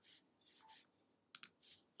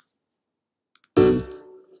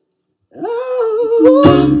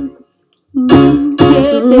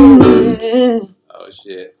Oh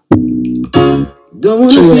shit. Don't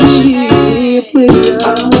wanna be a player.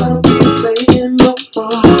 I'm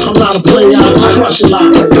not a player. I'm just crushing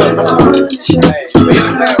life. Hey,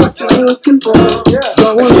 man, Looking for.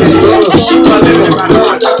 Don't wanna be a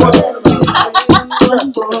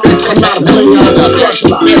I'm not a player. I'm just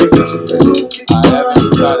crushing life.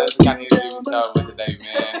 that's the kind of interview we started with today,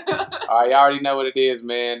 man. All right, y'all already know what it is,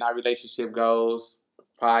 man. Our Relationship Goals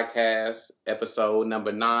podcast, episode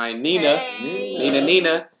number 9. Nina.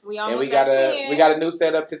 And we got a new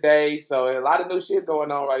setup today, so a lot of new shit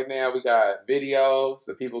going on right now. We got videos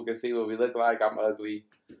so people can see what we look like. I'm ugly.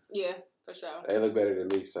 Yeah, for sure. They look better than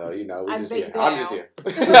me, so we just here. Down. I'm just here.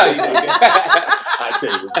 I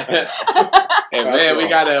take it. And man,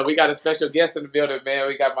 we got a special guest in the building, man.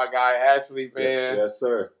 We got my guy Ashley, man. Yes,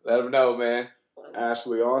 sir. Let him know, man.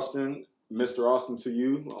 Ashley Austin, Mr. Austin to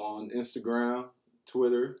you on Instagram,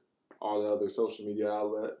 Twitter, all the other social media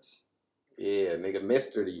outlets. Yeah, nigga,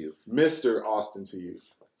 Mr. to you. Mr. Austin to you.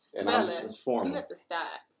 And I'm just formal. You have to stop.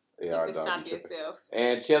 Yeah, you have to stop yourself.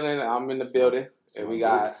 And chilling, I'm in the building. And we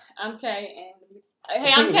got... I'm Kay.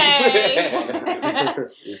 Hey, I'm Kay.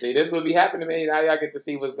 You see, this will be happening, man. Now y'all get to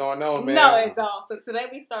see what's going on, man. No, it don't. So today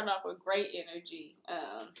we starting off with great energy.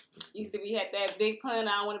 You see, we had that big pun,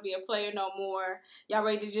 I don't want to be a player no more. Y'all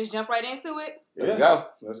ready to just jump right into it? Let's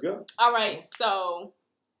go. All right, so...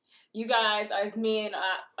 You guys, as men,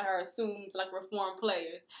 are assumed like reformed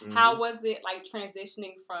players. Mm-hmm. How was it like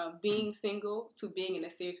transitioning from being single to being in a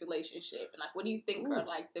serious relationship? And like, what do you think are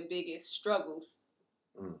like the biggest struggles?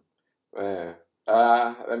 Man,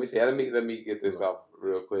 let me see. Let me get this off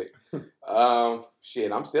real quick.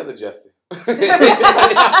 Shit, I'm still adjusting. This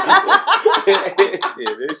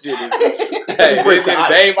shit is day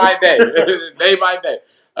by day, day by day.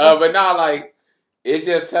 But now like. It's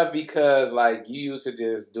just tough because, like, you used to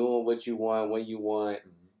just doing what you want when you want.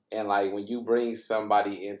 And, like, when you bring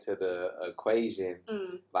somebody into the equation,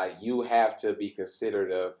 like, you have to be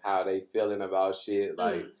considerate of how they feeling about shit.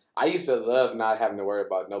 Like, I used to love not having to worry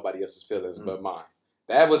about nobody else's feelings but mine.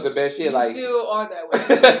 That was the best shit. You like still are that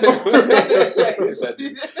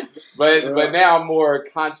way. But now I'm more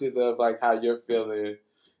conscious of, like, how you're feeling.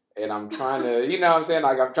 And I'm trying to, you know what I'm saying?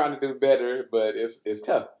 Like, I'm trying to do better, but it's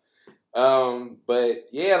tough. But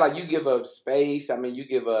yeah, like you give up space. I mean,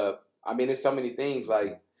 there's so many things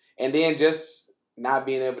like, and then just not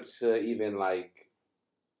being able to even like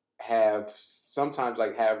have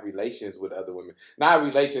relations with other women. Not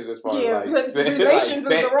relations as far as like relations like is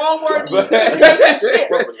the wrong word. But,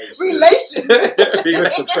 relations.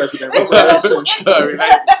 Mr. President.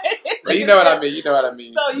 But you know what I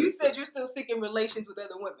mean. So you said you're still seeking relations with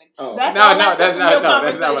other women. Oh. That's not what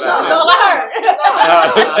I said.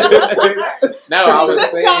 No, I was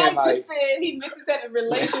this saying guy like just said he misses having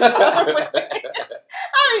relations with other women.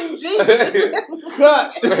 I mean, Jesus.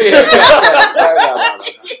 Cut.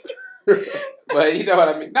 But you know what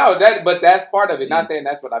I mean? No, that's part of it. Not saying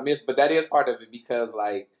that's what I miss, but that is part of it because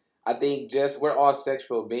like I think we're all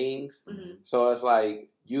sexual beings. So it's like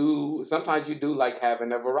sometimes you do like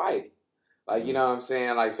having a variety. Like, you know what I'm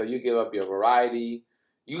saying? Like, so you give up your variety.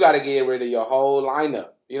 You got to get rid of your whole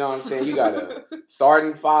lineup. You know what I'm saying? You got to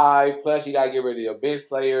starting 5, plus you got to get rid of your bench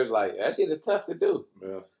players. Like, that shit is tough to do.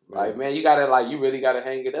 Yeah. Like, man, you got to, like, you really got to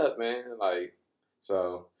hang it up, man. Like,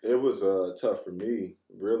 so. It was tough for me,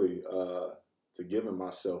 really, to giving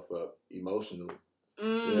myself up emotionally. You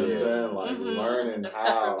know what I'm saying? Like,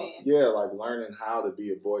 learning how to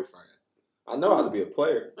be a boyfriend. I know how to be a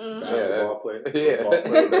player, basketball player, football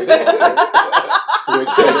player, baseball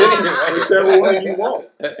player. Whichever one you want.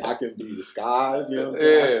 I can be disguised, you know what I'm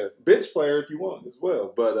saying? Bitch player if you want as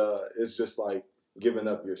well. But it's just like giving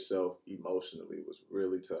up yourself emotionally was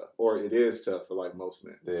really tough. Or it is tough for like most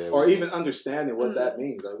men. Yeah, or even understanding what that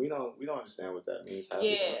means. Like we don't understand what that means.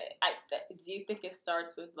 Do you think it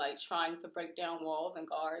starts with like trying to break down walls and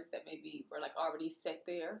guards that maybe were like already set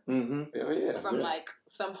there? From like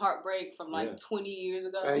some heartbreak from like 20 years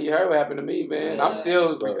ago. Man, you heard what happened to me, man. Yeah. I'm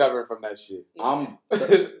still recovering from that shit. Yeah.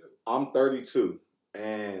 I'm 32,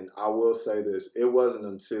 and I will say this: it wasn't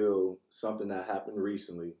until something that happened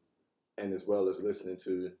recently, and as well as listening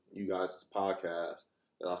to you guys' podcast,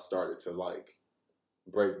 that I started to like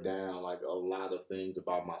break down like a lot of things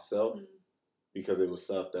about myself because it was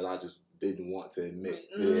stuff that I just didn't want to admit.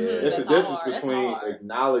 It's the difference between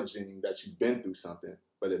acknowledging that you've been through something,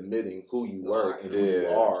 but admitting who you were and who you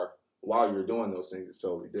are while you're doing those things is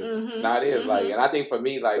totally different. Now it is like, and I think for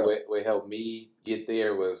me, like what helped me get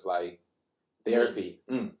there was like therapy.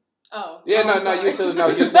 Oh. Yeah, no, sorry. you too. No,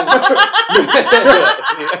 you too. All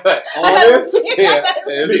this? Yeah,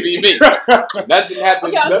 this would be me. Nothing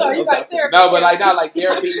happened. Okay, I'm sorry. You got therapy. No, but like not like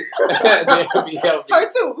therapy. Therapy helped me. Her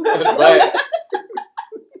too.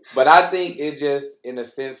 But I think it just, in a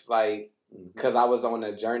sense, like, because I was on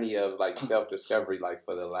a journey of like self-discovery, like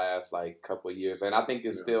for the last like couple of years, and I think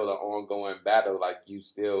it's still an ongoing battle. Like you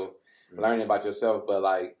still learning about yourself, but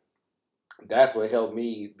like that's what helped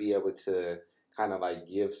me be able to kind of like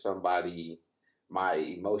give somebody my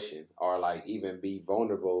emotion or like even be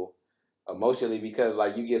vulnerable emotionally, because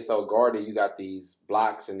like you get so guarded, you got these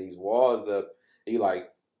blocks and these walls up, and you like,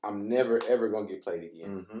 I'm never ever gonna get played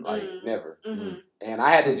again, like never. And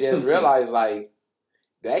I had to just realize like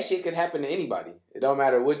that shit can happen to anybody. It don't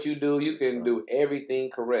matter what you do, you can do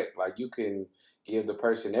everything correct. Like you can give the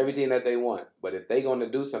person everything that they want, but if they gonna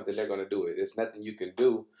do something, they're gonna do it. There's nothing you can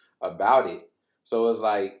do about it. So it's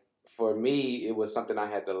like, for me, it was something I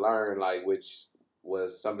had to learn, like, which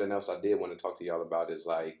was something else I did want to talk to y'all about, is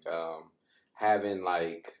like having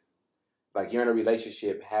like you're in a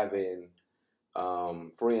relationship, having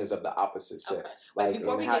friends of the opposite sex. Okay. Like,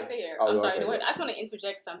 before we get there, I'm sorry. I just want to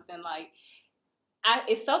interject something. Like,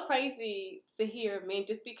 it's so crazy to hear men,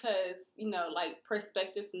 just because, you know, like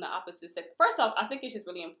perspectives from the opposite sex. First off, I think it's just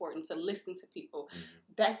really important to listen to people.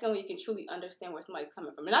 That's the only way you can truly understand where somebody's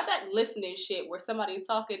coming from. And not that listening shit where somebody's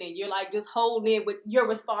talking and you're like just holding it with your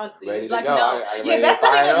responses. Ready to like, go. no, that's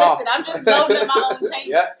not even listening. I'm just loading in my own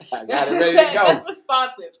chamber. Yep, I got it ready to go. That's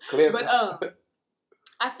responsive. Clip. But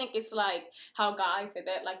I think it's like how guys said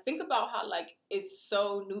that. Like, think about how like it's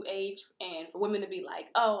so new age, and for women to be like,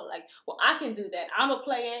 oh, like, well, I can do that. I'm a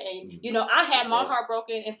player, and you know, I had my heart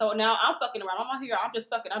broken, and so now I'm fucking around. I'm out here. I'm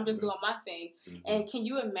just fucking. I'm just doing my thing. And can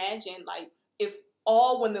you imagine, like, if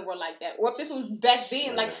all women were like that, or if this was back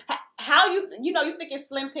then, like how you think it's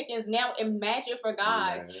slim pickings now. Imagine for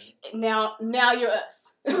guys. Now you're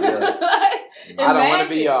us. I don't want to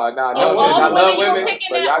be y'all. No, all I love women women, picking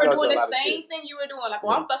but at y'all were go doing through a lot the of same shit. thing you were doing. Like,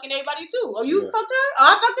 well, I'm fucking everybody too. Oh, you fucked her? Oh,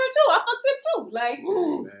 I fucked her too. I fucked him too. Like,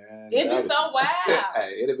 it'd be so wild. Hey,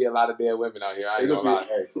 it'll be a lot of dead women out here. I ain't gonna lie.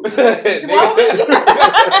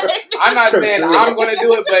 I'm not saying I'm gonna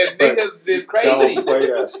do it, but niggas is crazy. Don't play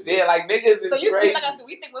that shit. Yeah, like niggas is So you crazy. think, like I said,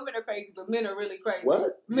 we think women are crazy, but men are really crazy.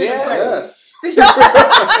 What? Men are crazy. Yes.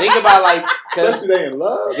 Think about like, Especially they in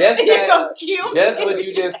love. just that, cute. just what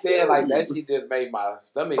you just said, like that shit just made my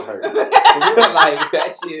stomach hurt. Like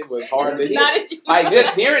that shit was hard to hear. Like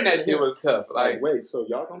just hearing that shit was tough. Like, wait, so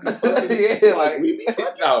y'all gonna be fucking? yeah, like we be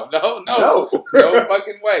fucking? no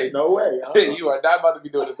fucking way. No way. You are not about to be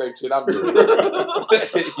doing the same shit I'm doing.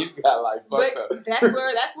 You got like fucked up. That's where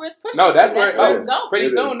it's pushing. No, that's where it's going. pretty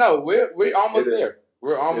soon. No, we're almost It is. there.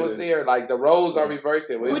 We're almost there. Like the roles are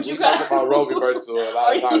reversing. We talk about role reversal a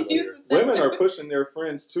lot of times. Women are pushing their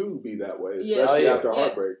friends to be that way, especially after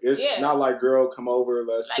heartbreak. It's not like, girl, come over,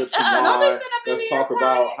 let's sip some wine, let's talk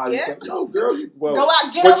about how you feel. No, girl, go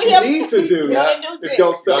out, get what over you here. need to do is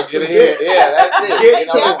go suck some get dick. Yeah, that's it. Get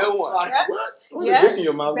on the new one. Like, what is dick in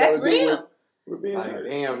your mouth? That's real. We're being like,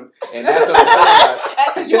 damn, and that's what I'm saying.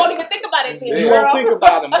 Because you won't even think about it then. You won't think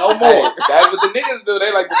about them no more. That's what the niggas do.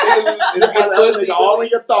 They like the niggas is pussy all in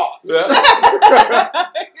your thoughts.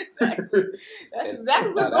 Exactly. That's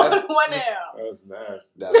exactly what's going on now. That's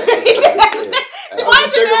nasty. So why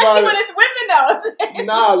is it nasty when it's women though?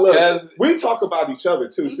 Nah, look, we talk about each other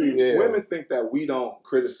too. See, women think that we don't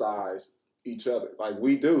criticize each other like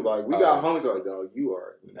we do. Like we got homies like, dog, you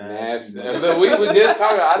are nasty. We were just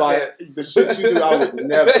talking. I like, said the shit you do, I would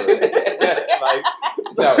never. Like,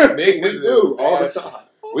 no, niggas we do all the time.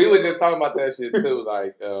 We were just talking about that shit too.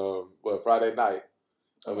 Like, Friday night.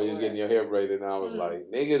 I mean, just getting your hair braided, and I was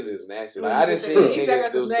like, niggas is nasty. Like, I didn't see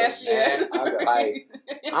niggas do something.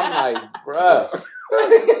 I'm like, bruh.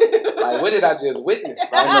 Like, what did I just witness?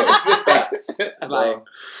 Like,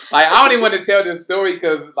 I don't even want to tell this story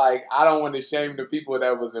because, like, I don't want to shame the people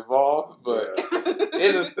that was involved. But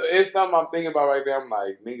it's something I'm thinking about right now. I'm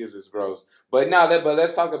like, niggas is gross. But but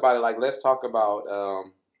let's talk about it. Like, let's talk about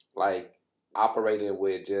like operating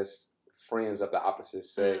with just friends of the opposite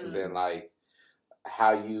sex and like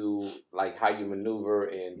how you maneuver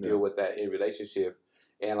and deal with that in relationship.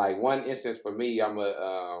 And like one instance for me,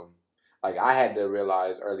 like I had to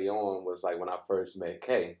realize early on was like when I first met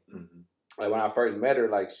Kay. Like when I first met her,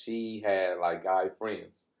 like she had like guy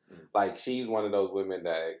friends. Like she's one of those women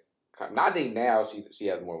that, I think now she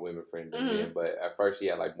has more women friends than men, but at first she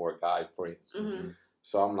had like more guy friends.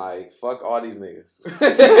 So I'm like, fuck all these niggas.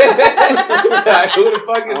 Like, who the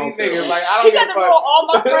fuck is these niggas? Like, I don't give a fuck. All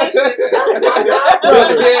my friendships. That's my guy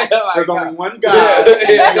brother. There's only one guy.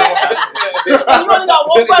 And you only got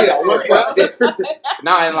one brother.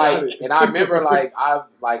 No, and I remember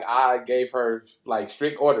I gave her like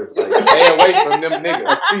strict orders, like stay away from them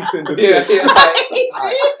niggas. A cease and desist.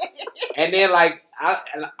 And then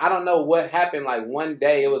I don't know what happened. Like one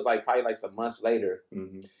day, it was like probably like some months later,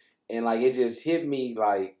 and like it just hit me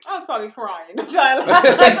like I was probably crying. I'm trying to I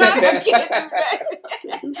can't do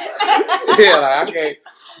that. Yeah, like I can't.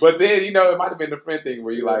 But then it might have been the friend thing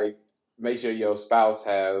where you like make sure your spouse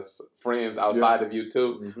has friends outside of you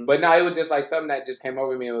too. But no, it was just like something that just came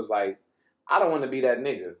over me. It was like I don't want to be that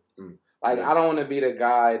nigga. Like I don't want to be the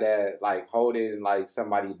guy that like holding like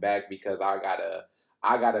somebody back because I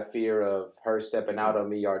got a fear of her stepping out on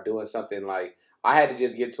me or doing something. Like I had to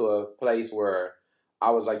just get to a place where I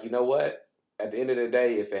was like, you know what? At the end of the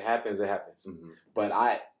day, if it happens, it happens. But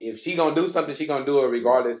if she gonna do something, she gonna do it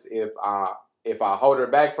regardless if I hold her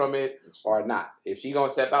back from it or not. If she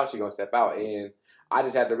gonna step out, she gonna step out. And I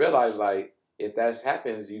just had to realize like if that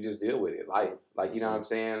happens, you just deal with it. Like you know what I'm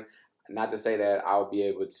saying? Not to say that I'll be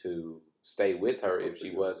able to stay with her if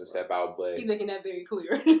she was to step out, but he's making that very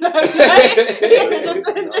clear.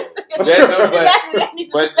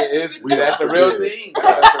 But that's a real thing.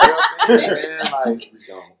 That's a real thing, man. Like,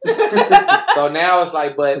 so now it's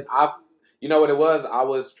like, but you know what it was? I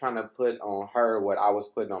was trying to put on her what I was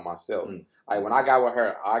putting on myself. Like when I got with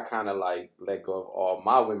her, I kind of like let go of all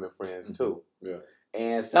my women friends too. Yeah.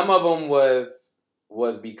 And some of them was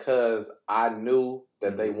because I knew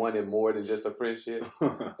that they wanted more than just a friendship.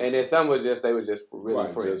 And then some was just, they were just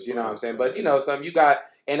really friends. You know what I'm saying? But some you got,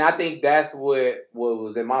 and I think that's what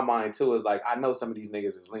was in my mind too, is like, I know some of these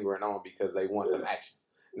niggas is lingering on because they want some action.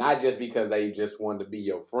 Not just because they just wanted to be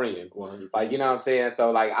your friend. 100%. Like, you know what I'm saying? So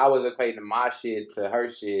like, I was equating my shit to her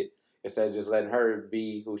shit instead of just letting her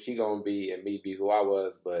be who she gonna be and me be who I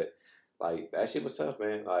was. But like, that shit was tough,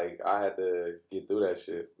 man. Like, I had to get through that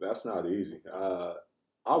shit. That's not easy.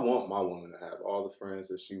 I want my woman to have all the friends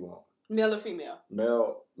that she wants. Male or female?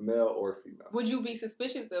 Male or female. Would you be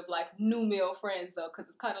suspicious of like new male friends though? Because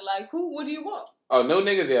it's kind of like, what do you want? Oh, new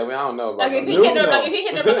niggas? Yeah, I mean, I don't know about like if he hit her,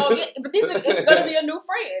 oh yeah, but it's gonna be a new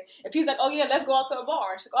friend. If he's like, oh yeah, let's go out to a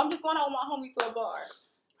bar. She's like, I'm just going out with my homie to a bar.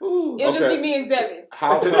 Ooh, it'll just be me and Devin.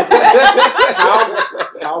 How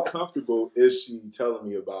comfortable is she telling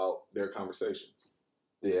me about their conversations?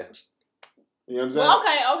 Yeah. You know what I'm saying?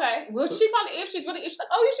 Well, okay. Well, so, she probably, if she's like,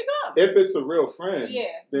 oh, you should come. If it's a real friend,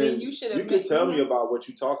 then you should have. You can tell me about what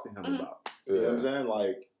you talked to him about. You know what I'm saying?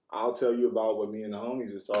 Like, I'll tell you about what me and the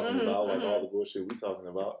homies is talking about, like all the bullshit we talking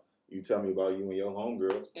about. You tell me about you and your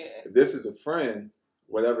homegirls. Yeah. If this is a friend,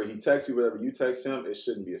 whatever he texts you, whatever you text him, it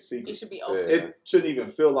shouldn't be a secret. It should be open. It shouldn't even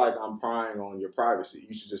feel like I'm prying on your privacy.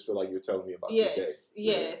 You should just feel like you're telling me about your day.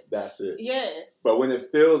 Yes. That's it. Yes. But when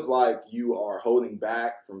it feels like you are holding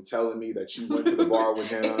back from telling me that you went to the bar with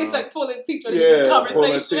him. It's like pulling teeth on this conversation.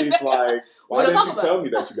 Pulling teeth, like, why didn't you tell me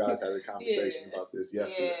that you guys had a conversation about this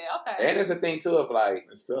yesterday? Yeah, okay. And it's a thing too of like,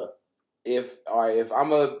 it's tough. If I'm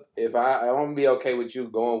gonna be okay with you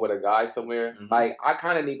going with a guy somewhere, like I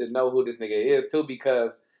kind of need to know who this nigga is too,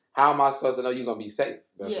 because how am I supposed to know you're gonna be safe?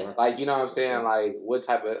 That's right. Like, you know what I'm saying? Like, what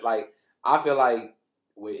type of, like, I feel like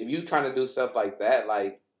if you trying to do stuff like that,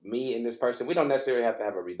 like me and this person, we don't necessarily have to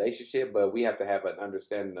have a relationship, but we have to have an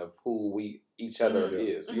understanding of who each other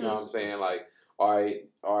is. You know what I'm saying? Like, all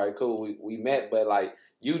right, cool, we met, but like,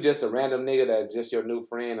 you just a random nigga that's just your new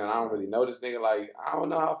friend, and I don't really know this nigga. Like, I don't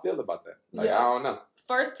know how I feel about that. Like, I don't know.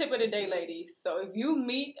 First tip of the day, ladies. So if you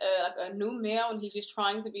meet a new male and he's just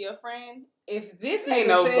trying to be a friend, if this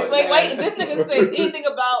nigga says, if this nigga says anything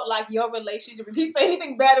about like your relationship, if he say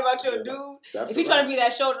anything bad about your dude, if he trying to be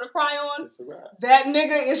that shoulder to cry on, that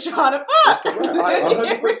nigga is trying to fuck.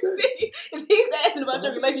 100%. If he's asking about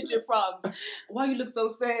your relationship problems, why you look so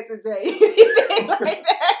sad today? Anything like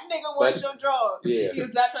that, nigga wants your drawers. Yeah.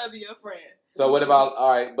 He's not trying to be your friend. So what about, all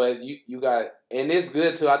right, but you got, and it's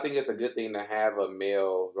good too, I think it's a good thing to have a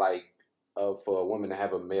male, like, for a woman to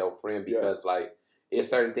have a male friend, because like, it's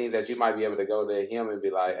certain things that you might be able to go to him and be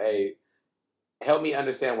like, hey, help me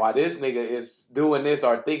understand why this nigga is doing this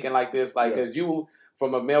or thinking like this. Like, because you,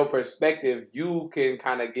 from a male perspective, you can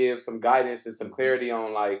kind of give some guidance and some clarity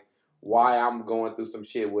on, like, why I'm going through some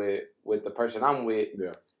shit with the person I'm with.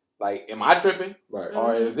 Yeah. Like, am I tripping? Right.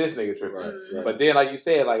 Or is this nigga tripping? Right. But then, like you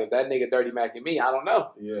said, like, if that nigga dirty macking me, I don't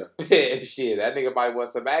know. Yeah. Shit, that nigga might want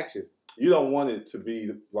some action. You don't want it to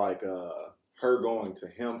be like her going to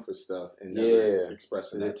him for stuff and never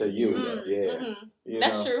expressing that to you. Mm-hmm. Yeah. Mm-hmm.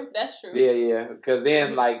 That's true. That's true. Yeah. Because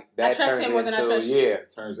then, like, that turns into,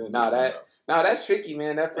 turns into that's tricky,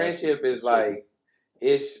 man. That friendship is like,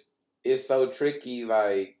 it's so tricky,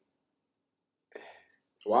 like.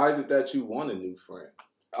 Why is it that you want a new friend?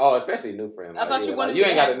 Oh, especially new friends. I thought you wanted you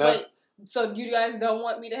ain't got enough. Wait, so you guys don't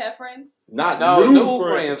want me to have friends? Not new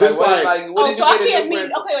friends. Just like, like what did so you I get can't a new meet.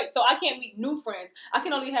 friend? Okay, wait. So I can't meet new friends. I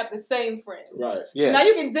can only have the same friends. right. Yeah. So now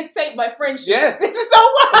you can dictate my friendship. Yes. This is so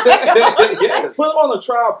wild. Yes. Put them on a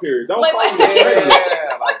trial period. Don't Wait, call wait. them friends.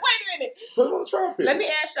 Yeah. Like, Wait a minute. Put them on a trial period. Let me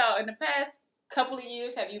ask y'all. In the past couple of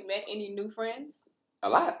years, have you met any new friends? a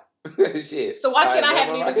lot. Shit. So why can't I have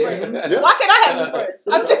any Right. new friends? Yeah. Why can't I have new friends?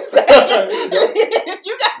 I'm just saying.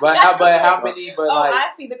 You guys. But how many? But Oh, like, I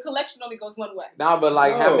see. The collection only goes one way. nah. But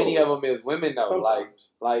like, how No. many of them is women though? Sometimes.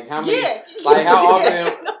 Like how many? Yeah. Like how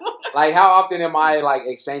often? Like how often am I like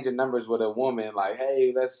exchanging numbers with a woman? Like,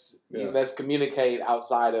 hey, let's communicate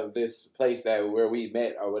outside of this place where we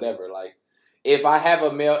met or whatever. Like, if I have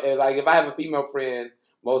if I have a female friend,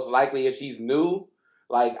 most likely if she's new,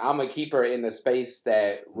 like I'm gonna keep her in the space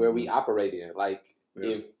where we operate in. Like,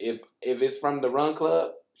 if it's from the Run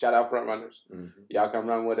Club, shout out Front Runners. Mm-hmm. Y'all come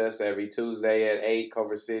run with us every Tuesday at 8,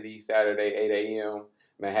 Culver City, Saturday 8 a.m.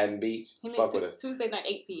 Manhattan Beach. Fuck with us. Tuesday night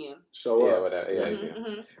 8 p.m. Show Yeah, up. whatever. Yeah,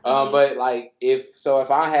 Mm-hmm, yeah. But like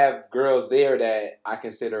if I have girls there that I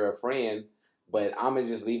consider a friend, but I'm gonna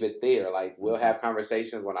just leave it there. Like we'll have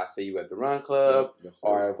conversations when I see you at the Run Club,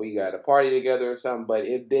 or if we got a party together or something. But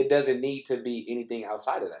it doesn't need to be anything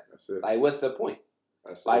outside of that. That's it. Like what's the point?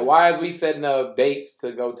 That's Like it. why are we setting up dates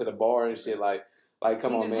to go to the bar and shit? Like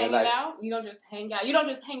come on, just man. hanging Like out? You don't just hang out. You don't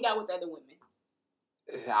just hang out with other women.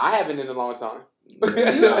 I haven't in a long time.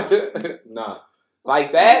 Nah.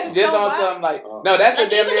 Like that, This is just so on wild. something like no, that's a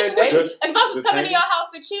damn even near if date. Just- if I was just coming to hang your house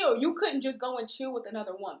to chill, you couldn't just go and chill with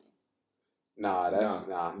another woman. Nah, that's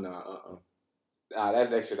nah,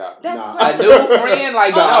 that's extra out. That's Nah. A crazy. new friend,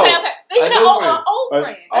 like Oh, no. okay. Even A an new old, friend. old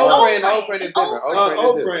friend. Old friend is different.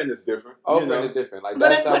 Old friend is different. Old you friend know. is different. Like But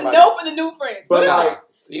that's but somebody. no for the new friends. But Nah, like,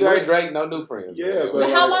 you heard Drake, no new friends. Yeah, man. but But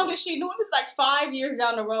how like- long is she new? If it's like 5 years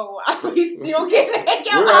down the road, we still can't hang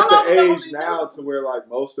out. we're How at long the is that age gonna be now new? to where like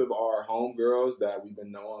most of our homegirls that we've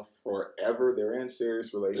been knowing forever, they're in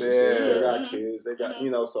serious relationships. Yeah. They got Mhm. kids. They got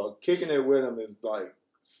Mhm. so kicking it with them is like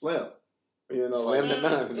slim. You know, Slim like, to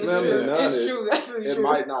none. It's Slim true. to none. It's true. That's really it true.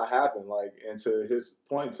 might not happen. Like, and to his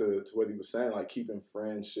point, to what he was saying, like keeping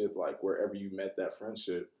friendship, like wherever you met that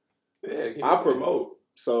friendship, Yeah, keep I it promote.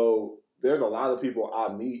 So there's a lot of people I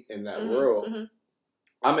meet in that world. Mhm.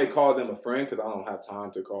 I may call them a friend because I don't have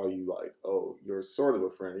time to call you like, oh, you're sort of a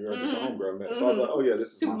friend. You're just a Mhm. homegirl, man. So I'm like, oh yeah,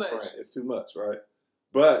 this is Too my much. friend. It's too much, right?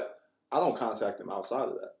 But I don't contact them outside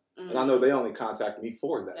of that, and I know they only contact me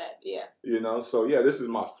for that. Yeah. You know, so yeah, this is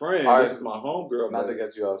my friend. All right. This is my homegirl. Not to but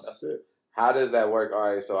get you off. That's it. How does that work? All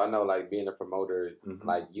right, so I know like being a promoter, Mhm.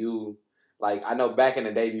 like you, like I know back in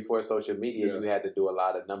the day before social media, Yeah. you had to do a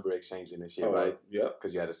lot of number exchanging and shit, right? Yep.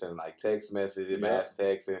 Because you had to send like text messages, Yeah. mass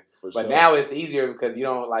text, and For but sure. now it's easier because you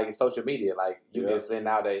don't like social media. Like you Yeah. can send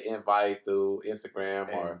out an invite through Instagram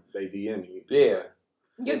and or they DM you. yeah.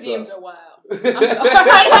 Your What's DMs up? are wild. I'm sorry. I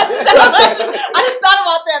just thought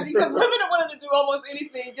about that because women are willing to do almost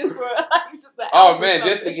anything just for just the Oh house or man,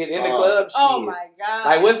 just to something. get in the Oh. club. Oh shit. my god!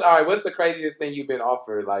 Like what's the craziest thing you've been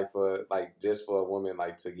offered like for like just for a woman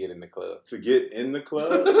like to get in the club? To get in the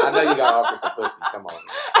club, I know you got offered some pussy. Come on.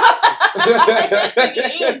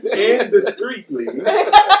 indiscreetly,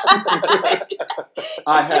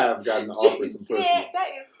 I have gotten to offer some pussy. Yeah, that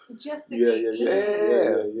is just to Yeah, get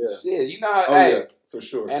yeah, in. yeah. Shit, you know how? Oh hey, yeah, for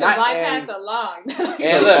sure. And To I- bypass a line.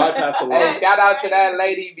 and look, bypass a line. hey, shout out to that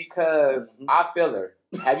lady because Mhm. I feel her.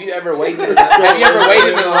 Have you ever waited? Have you ever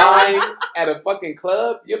waited in line at a fucking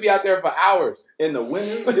club? You'll be out there for hours. In the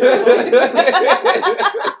winter, Hey,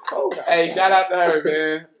 it's cold. outside. shout out to her,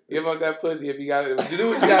 man. Give up that pussy if you got it. Do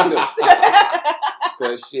what you gotta do.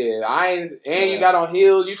 Cause shit, I ain't. And you got on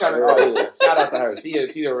heels. You trying to? Oh yeah. Shout out to her. She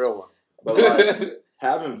the real one. But like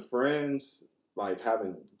having friends, like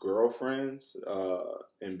having girlfriends,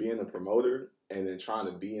 and being a promoter, and then trying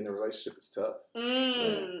to be in a relationship is tough.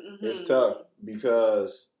 Mm-hmm. It's tough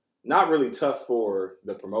because not really tough for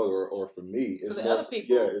the promoter or for me. It's the more, other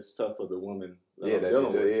people. yeah, it's tough for the woman that Yeah, I'm that's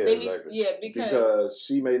dealing with. yeah, They need, exactly. yeah, because Because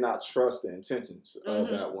she may not trust the intentions of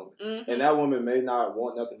Mhm. that woman. Mhm. And that woman may not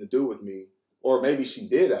want nothing to do with me. Or maybe she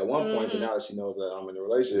did at one point, but Mhm. now that she knows that I'm in a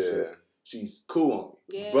relationship, Yeah. she's cool on me.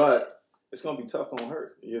 yes. But it's going to be tough on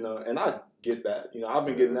her, you know. And I get that. You know, I've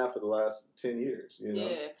been getting that for the last 10 years, you know.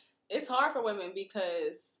 yeah, it's hard for women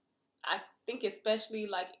because I think especially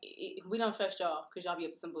like we don't trust y'all because y'all be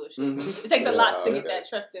up to some bullshit. Mhm. It takes a lot to Yeah, get okay. that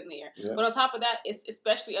trust in there. Yeah. But on top of that, it's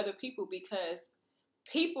especially other people because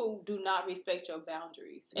people do not respect your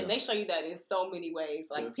boundaries. And Yeah. they show you that in so many ways.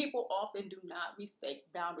 Like Yeah. people often do not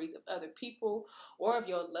respect boundaries of other people or of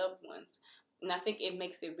your loved ones. And I think it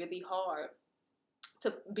makes it really hard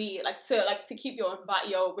to keep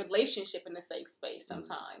your relationship in a safe space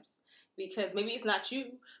sometimes. Because maybe it's not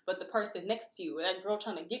you, but the person next to you, or that girl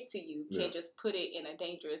trying to get to you, can just put it in a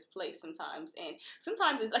dangerous place sometimes. And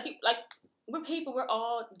sometimes it's like we're people, we're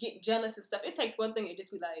all get jealous and stuff. It takes one thing to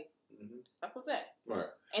just be like, what was that? Right.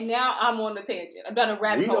 And now I'm on the tangent. I'm done a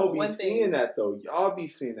rabbit hole. We don't be seeing that though. Y'all be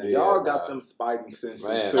seeing that. Yeah, y'all got them spidey senses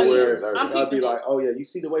to Oh, where yeah. y'all be like, oh yeah, you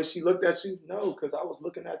see the way she looked at you? No, because I was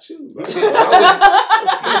looking at you. Like, Keep it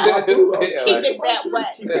that way.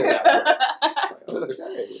 Keep it that way. Like,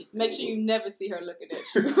 okay, Make sure you never see her looking at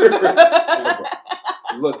you.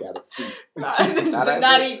 Look at her feet.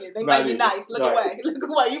 Not even. They might be nice. Look away. Look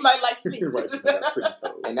away. You might like feet. Right, she got pretty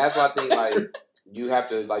toes. And that's why I think like you have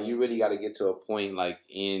to like you really got to get to a point like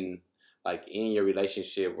in your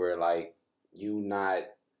relationship where like you not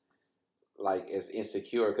like as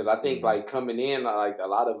insecure, because I think like coming in like a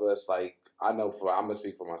lot of us like I'm gonna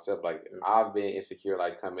speak for myself, like I've been insecure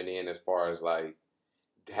like coming in as far as like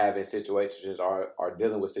having situations or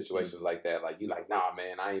dealing with situations like that, like you like, nah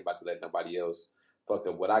man, I ain't about to let nobody else fuck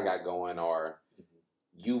up what I got going, or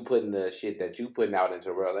you putting the shit that you putting out into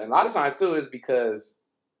the world. And a lot of times too is because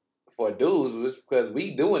for dudes, it's because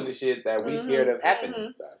we doing the shit that we scared of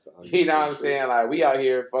happening. You know what I'm saying? Like we out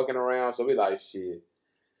here fucking around, so we like shit.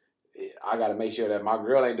 I gotta make sure that my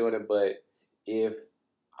girl ain't doing it. But if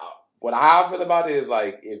how I feel about it is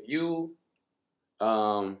like if you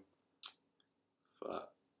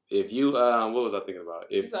what was I thinking about?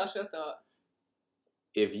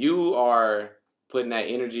 If you are putting that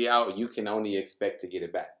energy out, you can only expect to get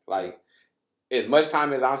it back. Like as much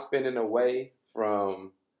time as I'm spending away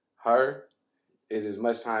from her is as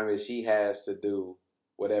much time as she has to do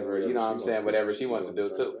whatever you know what I'm saying, whatever she wants to do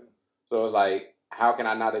too. So it's like, how can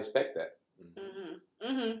I not expect that?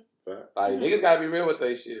 Like niggas gotta be real with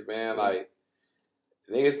they shit, man. Like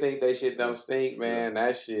niggas think they shit don't stink, man.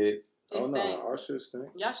 That shit. Oh no, our shit stink.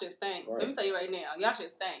 Y'all should stink. Right. Let me tell you right now, y'all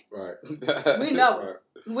should stink. Right. We know it.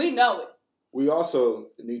 We know it. We also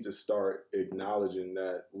need to start acknowledging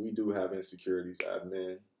that we do have insecurities as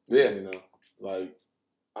men. Yeah. You know, like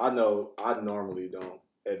I know I normally don't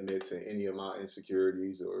admit to any of my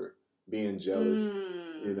insecurities or being jealous.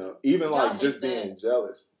 You know, even like just being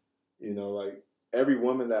jealous. You know, like every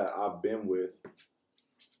woman that I've been with,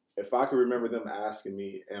 if I could remember them asking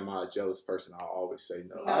me, am I a jealous person, I'll always say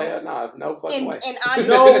no. No fucking way. And honestly,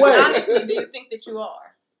 no way. Honestly, do you think that you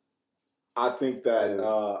are? I think that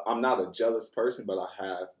I'm not a jealous person, but I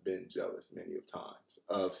have been jealous many of times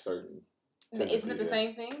of certain. Isn't it the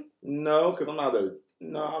same thing? No, because I'm not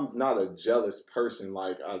a jealous person.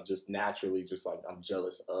 Like I just naturally just like I'm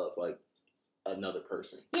jealous of like another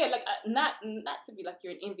person. Yeah, like not to be like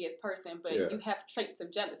you're an envious person, but you have traits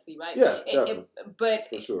of jealousy, right? Yeah, definitely. But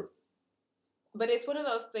for sure. But it's one of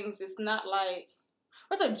those things. It's not like.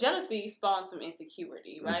 First of all, jealousy spawns from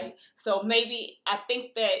insecurity, right? So maybe I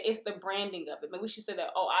think that it's the branding of it. Maybe we should say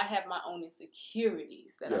that, I have my own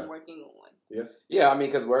insecurities that I'm working on. Yeah, I mean,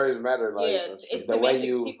 because words matter. Like, it's the way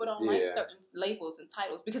people don't like certain labels and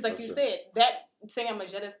titles. Because like you said, that saying I'm a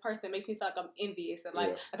jealous person makes me sound like I'm envious and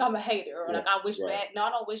like I'm a hater or like I wish bad. No, I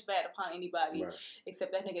don't wish bad upon anybody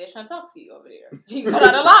except that nigga that's trying to talk to you over there. He cut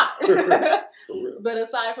out a lot. But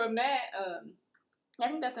aside from that, I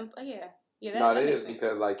think that's Yeah, no, it is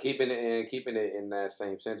because like keeping it in that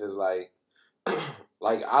same sense is like,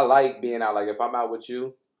 like I like being out. Like if I'm out with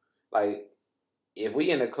you, like if we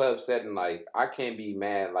in a club setting, like I can't be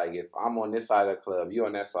mad. Like if I'm on this side of the club, you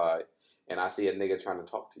on that side, and I see a nigga trying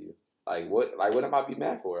to talk to you, like what am I be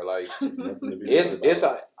mad for? Like I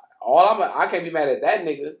can't be mad at that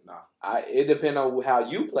nigga. Nah. It depends on how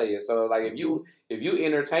you play it. So like if you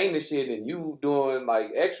entertain the shit and you doing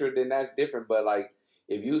like extra, then that's different. But like.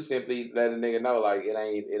 If you simply let a nigga know like it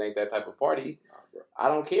ain't that type of party, I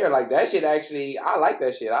don't care. Like that shit actually, I like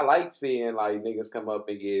that shit. I like seeing like niggas come up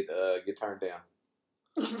and get turned down.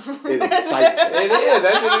 It excites her. It is.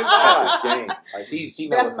 That shit is like a game. Like she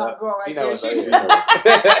knows what's up. She knows what's up.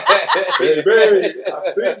 Baby, I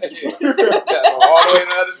see. All the way to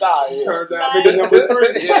the other side. Yeah. Turn down nigga number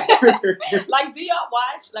 3. Like, do y'all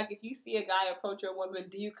watch? Like, if you see a guy approach a woman,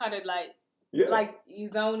 do you kind of like you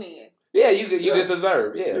zone in? Yeah, you just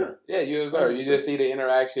observe. Yeah, you observe. You just see the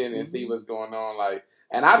interaction and see what's going on. Like,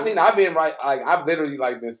 and I've been right. Like, I've literally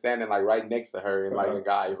like been standing like right next to her, and like the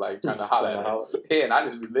guy's like trying to holler at her. Yeah, and I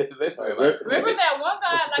just be listening. Like, remember that one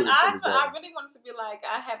guy? Like, I really wanted to be like,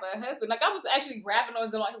 I have a husband. Like, I was actually grabbing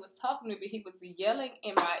on him while he was talking to me. He was yelling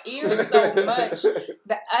in my ear so much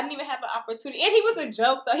that I didn't even have an opportunity. And he was a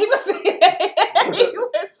joke though. He was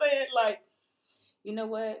saying like, you know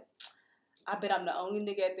what? I bet I'm the only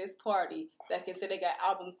nigga at this party that can say they got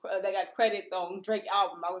credits on Drake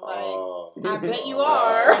album. I was like, I bet you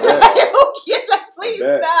are. Like, please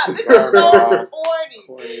stop. This is so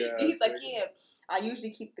corny. He's like, yeah, I usually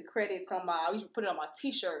keep the credits on I usually put it on my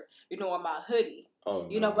t-shirt, on my hoodie. Oh,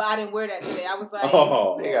 no. But I didn't wear that today. I was like,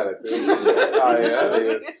 they got a t-shirt. Oh, yeah,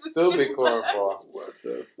 that is stupid cornball. What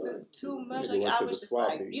the fuck? It's too much. I was just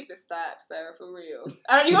like, you have to stop, sir, for real.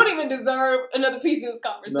 You don't even deserve another piece of this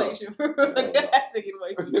conversation. No. I had to get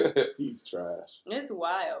away from you. He's trash. It's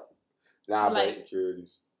wild. Nah, like, but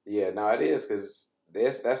securities. Yeah, no, it is because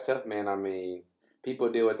that's tough, man. I mean,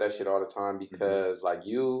 people deal with that shit all the time because, like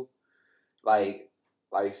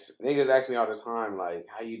niggas ask me all the time, like,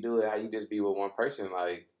 how you do it? How you just be with one person?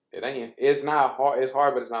 Like, it's not hard. It's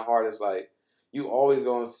hard, but it's not hard. It's like, you always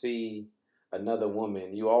gonna see another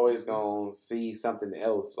woman. You always gonna see something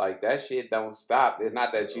else. Like, that shit don't stop. It's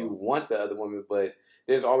not that you want the other woman, but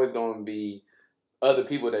there's always gonna be other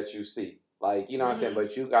people that you see. Like, you know what I'm saying?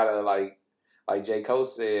 But you gotta, like J. Cole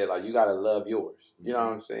said, like, you gotta love yours. You know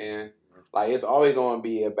what I'm saying? Like, it's always going to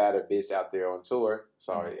be a badder bitch out there on tour.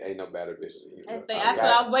 Sorry, ain't no badder bitch. That's what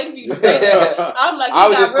I was waiting for you to say that. I'm like, I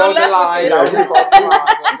was just quoting the lines. I was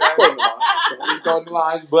quoting the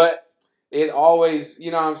lines. But it always,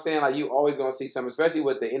 you know what I'm saying? Like, you always going to see something, especially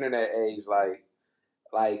with the internet age.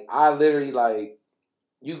 Like I literally, like,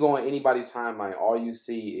 you go on anybody's timeline, all you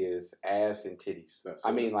see is ass and titties.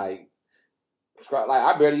 I mean, like,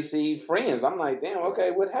 I barely see friends. I'm like, damn, okay,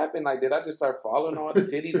 what happened? Like, did I just start following all the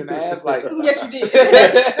titties and ass? Like, yes, you did. But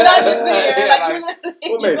I just there.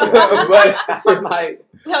 What made that? But I'm like,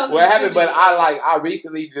 what happened? But I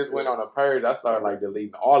recently just went on a purge. I started, like,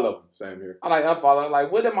 deleting all of them. Same here. I'm like, unfollowing.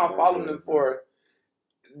 Like, what am I following them for?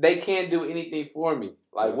 They can't do anything for me.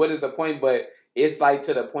 Like, what is the point? But it's, like,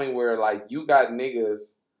 to the point where, like, you got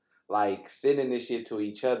niggas, like, sending this shit to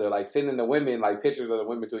each other, like, sending the women, like, pictures of the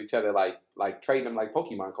women to each other, like trading them like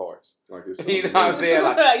Pokemon cards. Like, you know what I'm saying?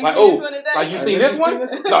 Like, you seen this one?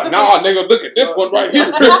 No, nigga, look at this one right here.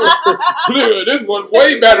 Nigga, this one's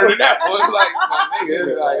way better than that one. Like, my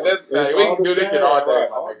nigga, we can do this shit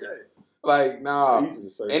all day. Like, nah. And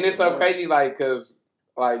it's so crazy, like, cause,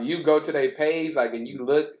 like, you go to their page, like, and you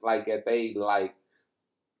look, like, at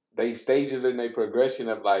they stages in their progression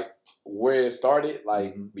of, like, where it started,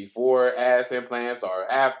 like, before ass implants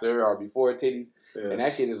or after or before titties. Yeah. And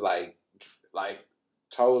that shit is like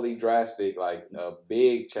totally drastic, like a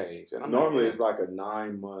big change. And normally it's like a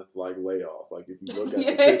 9-month like layoff. Like, if you look at the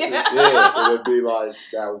pictures, it would be like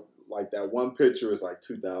that one picture is like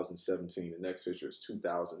 2017, the next picture is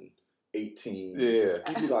 2018. Yeah.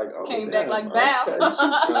 You'd be like, oh, came back like Bow. Okay. She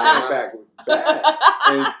came back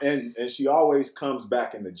bad. And she always comes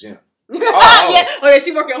back in the gym. Yeah,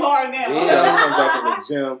 she working hard now. Yeah, come back in the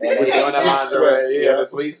gym. And they doing the lingerie. Yeah, the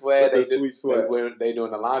sweet sweat. Sweet sweat. They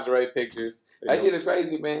doing the lingerie pictures. That shit is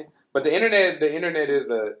crazy, man. But the internet is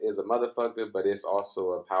a motherfucker, but it's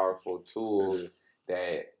also a powerful tool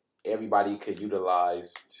that everybody could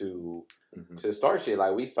utilize to start shit.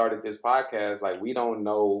 Like, we started this podcast, like, we don't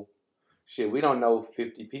know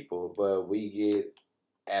 50 people, but we get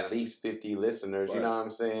at least 50 listeners, you know what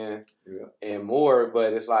I'm saying? Yeah. And more,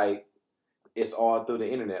 but it's like, it's all through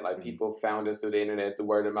the internet. Like, people found us through the internet, through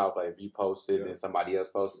word of mouth. Like, if you posted and somebody else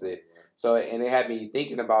posted it. So, and it had me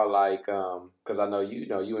thinking about, like, because I know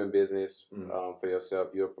you in business for yourself.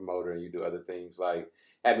 You're a promoter and you do other things. Like,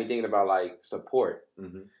 had me thinking about, like, support.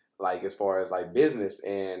 Like, as far as, like, business.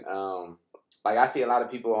 And, like, I see a lot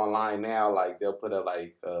of people online now, like, they'll put up,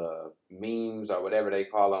 like, memes or whatever they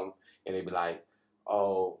call them. And they be like,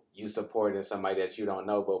 oh, you supporting somebody that you don't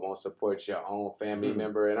know but won't support your own family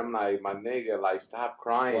member. And I'm like, my nigga, like, stop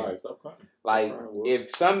crying. Right, stop crying. Like,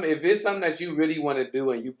 if it's something that you really want to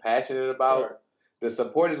do and you passionate about, the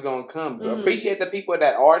support is going to come. Appreciate the people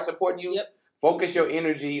that are supporting you. Yep. Focus your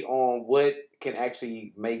energy on what can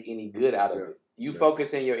actually make any good out of it. You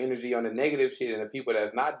focusing your energy on the negative shit and the people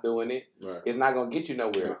that's not doing it, it's not going to get you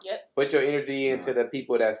nowhere. Put your energy into the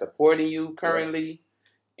people that's supporting you currently.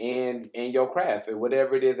 And your craft and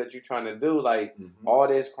whatever it is that you're trying to do, like all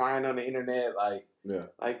this crying on the internet, like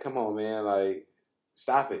come on, man, like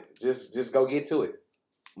stop it. Just go get to it.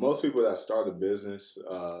 Most people that start a business,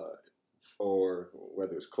 or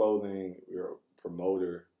whether it's clothing, you're a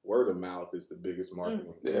promoter, word of mouth is the biggest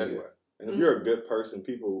marketing anyway. And if you're a good person,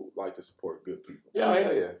 people like to support good people.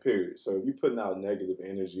 Yeah. Period. So if you're putting out negative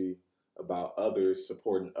energy about others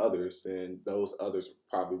supporting others, then those others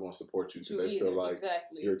probably won't support you because they feel like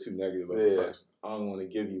you're too negative of a person. I don't want to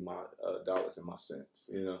give you my dollars and my cents,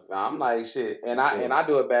 you know. Nah, I'm like shit, and I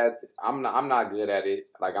do a bad. I'm not good at it.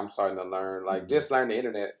 Like, I'm starting to learn. Like, just learn the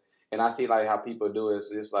internet, and I see like how people do it.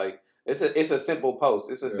 It's just like it's a simple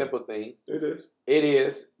post. It's a simple thing. It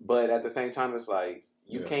is, but at the same time, it's like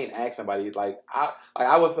you can't ask somebody like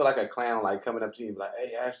I would feel like a clown like coming up to you and be like,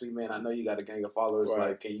 hey, Ashley, man, I know you got a gang of followers. Right.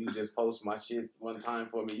 Like, can you just post my shit one time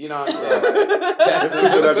for me? You know what I'm saying? Like, that's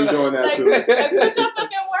people that be doing that too. Like, put your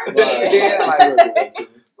fucking work in. Yeah,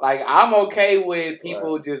 like I'm okay with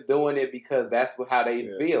people just doing it because that's how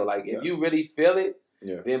they feel. Like if you really feel it,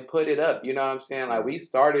 then put it up. You know what I'm saying? Like we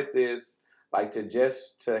started this like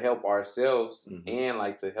to help ourselves and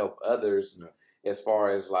like to help others as far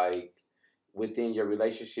as like within your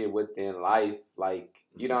relationship, within life, like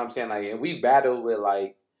you know what I'm saying? Like and we battle with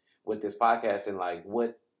like with this podcast and like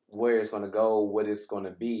where it's gonna go, what it's gonna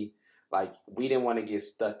be. Like, we didn't want to get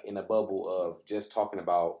stuck in a bubble of just talking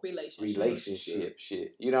about relationship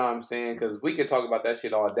shit. You know what I'm saying? Because we could talk about that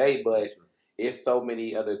shit all day, but it's so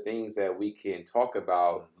many other things that we can talk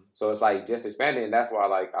about. So it's like just expanding. And that's why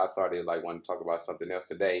like I started like wanting to talk about something else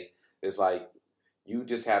today. It's like you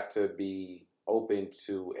just have to be open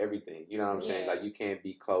to everything. You know what I'm saying? Like you can't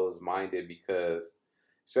be closed-minded because,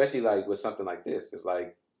 especially like with something like this, it's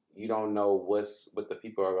like, you don't know what the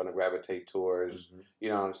people are going to gravitate towards. You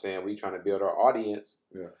know what I'm saying? We trying to build our audience.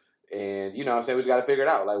 Yeah. And, you know what I'm saying? We just got to figure it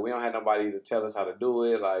out. Like, we don't have nobody to tell us how to do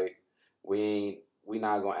it. Like, we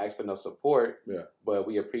not going to ask for no support. Yeah. But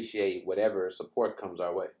we appreciate whatever support comes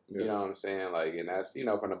our way. Yeah. You know what I'm saying? Like, and that's, you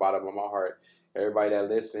know, from the bottom of my heart, everybody that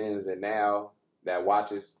listens and now that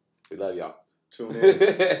watches, we love y'all. Tune in.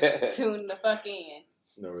 Tune the fuck in.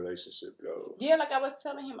 No relationship goes. Yeah, like I was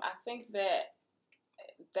telling him, I think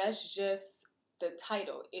that's just the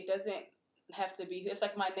title. It doesn't have to be, it's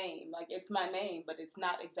like my name. Like, it's my name, but it's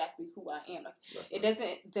not exactly who I am. Like, it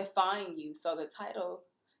doesn't define you. So the title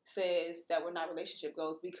says that we're not relationship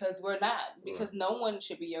goals because we're not. Because no one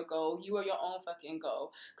should be your goal. You are your own fucking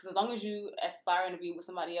goal. Because as long as you aspiring to be what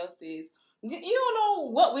somebody else is, you don't know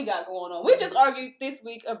what we got going on. We just argued this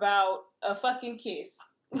week about a fucking kiss.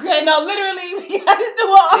 Okay, no, literally, we got into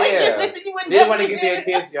an argument. She didn't want to give me a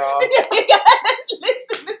kiss, y'all.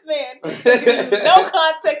 Listen, this man. No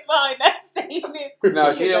context behind that statement.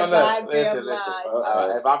 No, she didn't want to. Listen.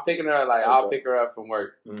 If I'm picking her up, like, I'll pick her up from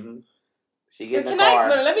work. She get in the car.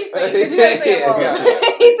 Let me say, because you didn't say it wrong.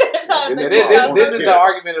 This is the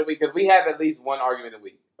argument of the week, because we have at least one argument a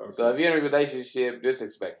week. Okay. So if you're in a relationship, just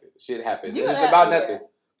expect it. Shit happens. It's about nothing.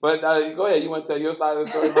 But go ahead. You want to tell your side of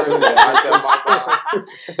the story first? I tell my side.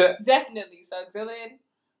 Definitely. So Dylan,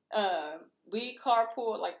 we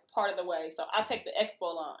carpool like part of the way. So I take the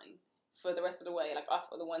expo line for the rest of the way, like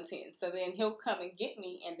off of the 110. So then he'll come and get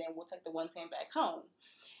me, and then we'll take the 110 back home.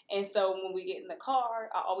 And so when we get in the car,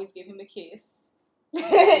 I always give him a kiss.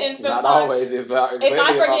 And not always. If I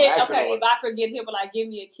forget, he'll be like, "Give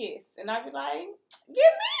me a kiss," and I'll be like, "Give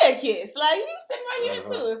me a kiss." Like, you sitting right here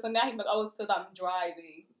too. So now he's like, "Oh, it's because I'm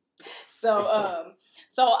driving." So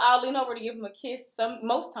so I'll lean over to give him a kiss.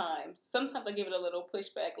 Sometimes I give it a little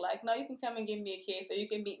pushback, like, "No, you can come and give me a kiss, or you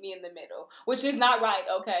can meet me in the middle," which is not right.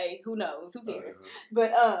 Okay, who knows? Who cares?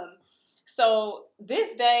 But so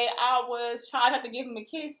this day I was trying to give him a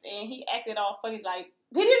kiss, and he acted all funny, like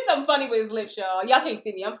he did something funny with his lips, y'all. Y'all can't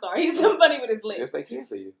see me. I'm sorry. He did something funny with his lips. Yes, they can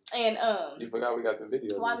see you. And you forgot we got the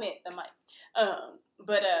video. Well, I meant the mic.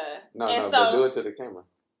 But but do it to the camera.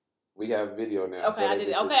 We have video now. Okay, so I did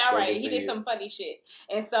it. Okay, all right. He did some funny shit,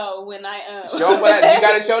 and so when I show them you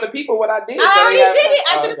gotta show the people what I did. I already did it.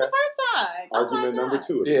 I did it the first time. Argument number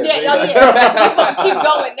 2. Yeah. I'm just gonna keep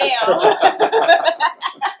going now.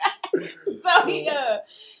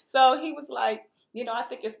 So he was like, I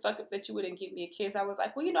think it's fucked up that you wouldn't give me a kiss. I was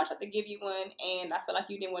like, well, I tried to give you one, and I feel like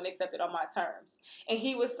you didn't want to accept it on my terms. And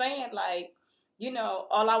he was saying, like,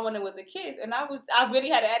 all I wanted was a kiss. And I really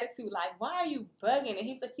had an attitude, like, why are you bugging? And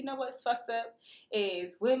he was like, you know what's fucked up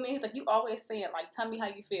is women. He's like, you always saying, like, tell me how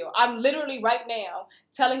you feel. I'm literally right now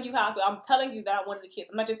telling you how I feel. I'm telling you that I wanted a kiss.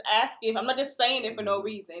 I'm not just asking. I'm not just saying it for no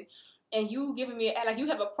reason. And you giving me, like, you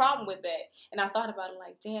have a problem with that. And I thought about it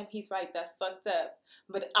like, damn, he's right. That's fucked up.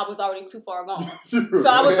 But I was already too far gone. So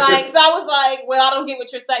I was like, well, I don't get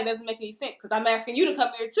what you're saying. It doesn't make any sense because I'm asking you to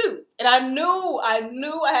come here too. And I knew I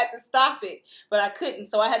had to stop it, but I couldn't.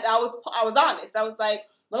 So I was honest. I was like,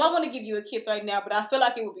 well, I want to give you a kiss right now, but I feel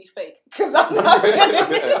like it would be fake because I'm not gonna do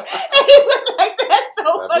it. And he was like, that's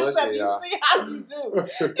so fucked up. You see how you do.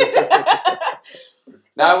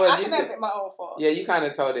 So I can have it my own fault. Yeah, you kind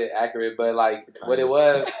of told it accurate, but like what it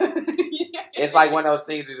was, it's like one of those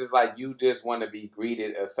things. It's just like you just want to be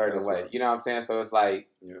greeted a certain way. You know what I'm saying? So it's like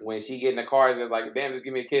when she get in the car, it's just like, damn, just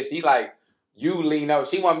give me a kiss. She like you lean over.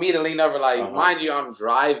 She want me to lean over. Like mind you, I'm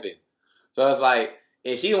driving, so it's like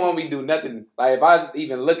And she don't want me to do nothing. Like, if I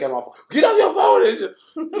even look at my phone, get off your phone.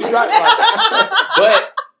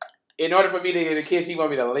 But in order for me to get a kiss, she want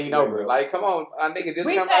me to lean over. Like, come on, nigga, just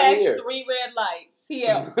come right here. We passed 3 red lights. He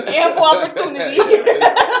had ample opportunity.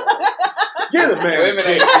 Get it, man. Women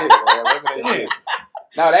ain't shit, man. Women ain't shit.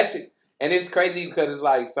 No, that shit. And it's crazy because it's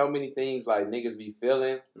like so many things like niggas be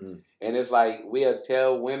feeling. And it's like we'll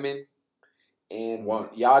tell women. And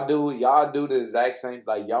y'all do the exact same.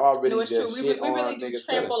 Like, y'all really just shit on niggas' feelings. We really do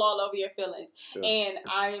trample all over your feelings. Yeah. And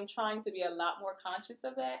I am trying to be a lot more conscious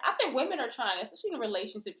of that. I think women are trying, especially in a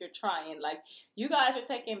relationship, you're trying. Like, you guys are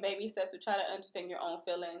taking baby steps to try to understand your own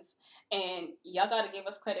feelings. And y'all got to give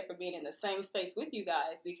us credit for being in the same space with you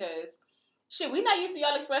guys. Because, shit, we not used to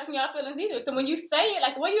y'all expressing y'all feelings either. So when you say it,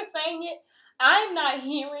 like the way you're saying it, I'm not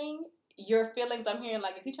hearing your feelings. I'm hearing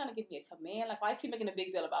like, is he trying to give me a command? Like, why is he making a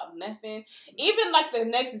big deal about nothing? Even like the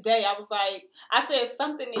next day, I was like, I said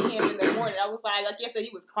something to him in the morning. I was like I said,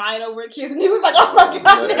 he was crying over a kiss, and he was like, oh my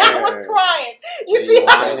god, I was crying. You see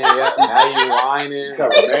how now you whining?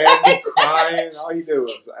 Man, crying. All you did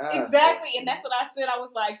was exactly, and that's what I said. I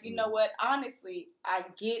was like, you know what? Honestly, I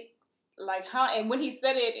get like how, and when he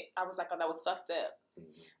said it, I was like, oh, that was fucked up.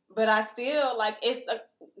 But I still, like,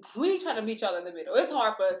 we trying to meet y'all in the middle. It's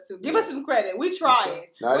hard for us to. Give us some credit. We trying.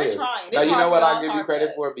 No, We're trying. No, you know what I give you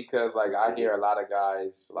credit for? Because, like, I hear a lot of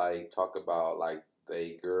guys, like, talk about, like,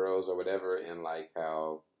 they girls or whatever, and, like,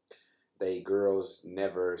 how they girls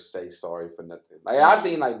never say sorry for nothing. Like, I've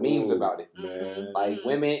seen, like, memes about it. Man. Like,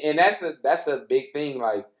 women, and that's a big thing,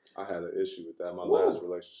 like. I had an issue with that in my last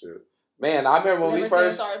relationship. Man, I remember when we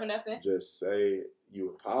first. Sorry for nothing? Just say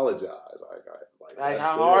you apologize. Like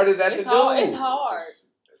how hard is that to do? It's hard.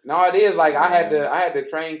 No, it is. Like I had to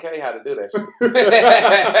train Kay how to do that shit.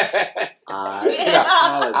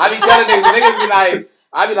 I be telling niggas be like,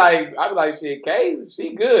 I be like, shit, Kay,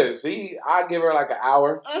 she good. I give her like an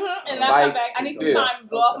hour. And I come back. I need some time to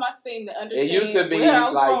blow off my steam to understand. It used to be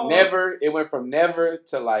like never. It went from never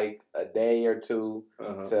to like a day or two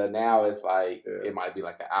to now it's like it might be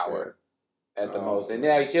like an hour at the most. And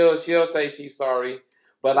yeah, she'll say she's sorry.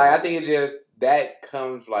 But, like, I think it just, that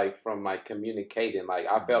comes, like, from, like, communicating. Like,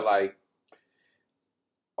 I felt like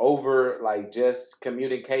over, like, just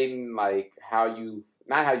communicating, like,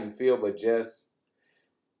 not how you feel, but just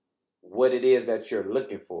what it is that you're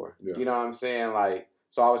looking for. Yeah. You know what I'm saying? Like,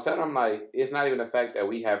 so I was telling him, like, it's not even the fact that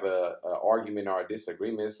we have a argument or a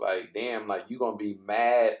disagreement. It's like, damn, like, you going to be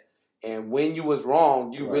mad. And when you was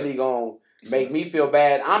wrong, you really going to make me feel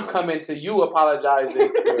bad. I'm coming to you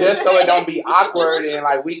apologizing just so it don't be awkward and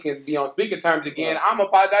like we can be on speaking terms again. I'm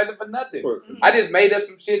apologizing for nothing. I just made up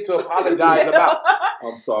some shit to apologize about.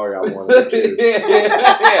 I'm sorry I wanted to kiss.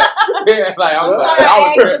 Yeah. Like I'm sorry.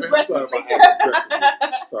 I was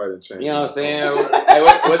sorry to change. You know what I'm saying? Hey,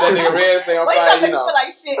 what that nigga Red say on Friday, you know. Feel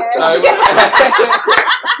like shit.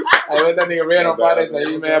 Hey, what that nigga Red on Friday say,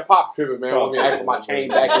 you man, Pop's tripping, man. Want me to ask for my chain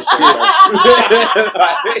back and shit.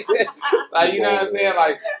 Like, you know what I'm saying?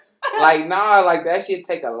 Like, nah, like, that shit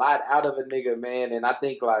take a lot out of a nigga, man. And I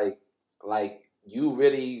think, like, you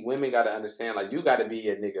really, women got to understand, like, you got to be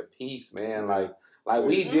a nigga peace, man. Like,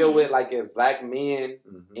 we deal with, like, as black men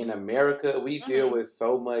in America, we deal with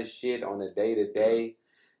so much shit on a day-to-day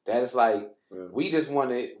that's, like, we just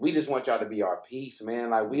want y'all to be our peace, man.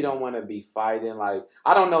 Like, we don't want to be fighting. Like,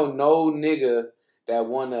 I don't know no nigga that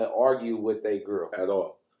want to argue with a girl. At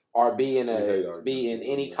all. Or be in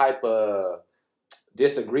any type of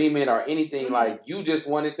disagreement or anything. Like, you just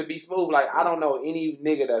want it to be smooth. Like, I don't know any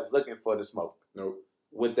nigga that's looking for the smoke. Nope.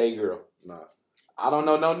 With a girl. Nah. I don't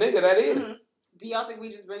know no nigga that is. Do y'all think we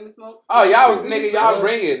just bring the smoke? Oh, y'all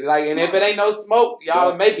bring it. Like, and if it ain't no smoke,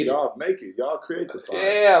 y'all make it. Y'all make it. Y'all create the fire.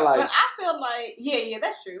 Yeah, like. But I feel like, yeah,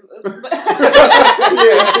 that's true.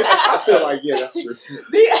 I feel like, that's true.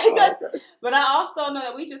 But I also know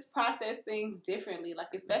that we just process things differently.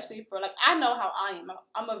 Like, especially for, like, I know how I am.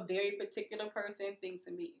 I'm a very particular person. Things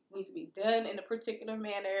need to be done in a particular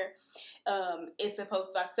manner. It's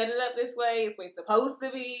supposed to, if I set it up this way, it's the way it's supposed to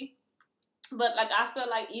be. But, like, I feel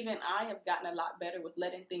like even I have gotten a lot better with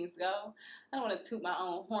letting things go. I don't want to toot my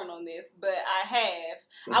own horn on this, but I have.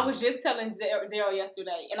 I was just telling Daryl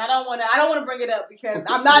yesterday, and I don't want to bring it up because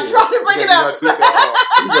I'm not trying to bring it up. Yeah,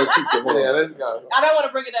 let's go. I don't want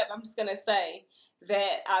to bring it up. I'm just going to say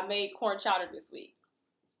that I made corn chowder this week.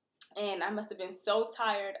 And I must have been so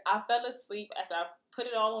tired. I fell asleep after I put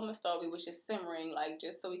it all on the stove. It was just simmering, like,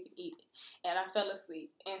 just so we could eat it. And I fell asleep.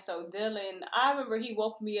 And so Dylan, I remember he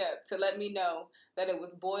woke me up to let me know that it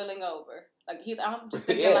was boiling over. Like, I'm just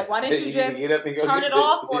thinking, like, why didn't you just turn it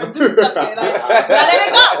off or do something? Like, I let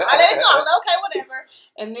it go. I was like, okay, whatever.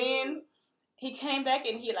 And then he came back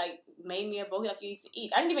and he, like, made me a bowl. He like, you need to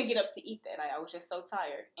eat. I didn't even get up to eat that night. I was just so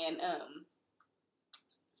tired. And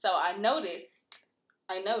so I noticed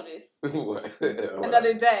another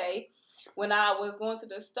day when I was going to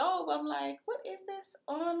the stove, I'm like, what is this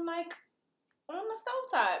on the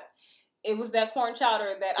stovetop? It was that corn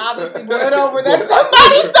chowder that obviously boiled over that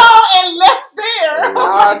somebody saw and left there.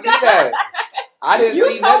 I see that. I didn't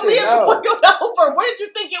see nothing. You told me No. it boiled over. Where did you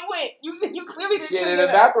think it went? You clearly didn't. Shit, it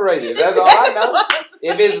evaporated. That's all I know.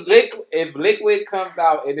 If liquid comes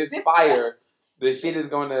out and it's fire, the shit is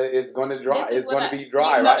gonna dry. It's gonna be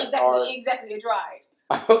dry, right? Exactly. It dried.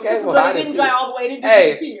 Okay, well, but it didn't dry all the way. It didn't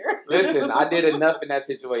disappear. Listen, I did enough in that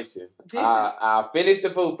situation. I finished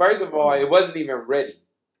the food. First of all, it wasn't even ready.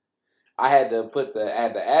 I had to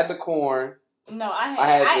add the corn. No, I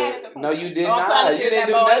had the corn. No, you did not. You didn't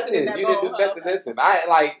do nothing. You didn't do nothing. Listen,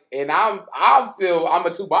 I'm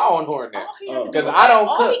a two-ball horn now because I don't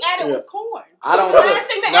cook. All he added was corn. I don't cook.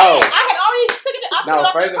 No, I had already taken it. No,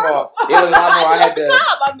 first of all, it was a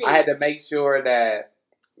lot more. I had to make sure that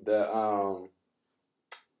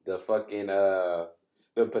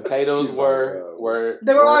the potatoes were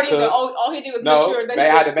they were already cooked. all he did was make sure that they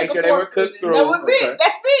had to make sure they were cooked through. That was it.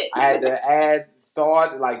 That's it. I had to add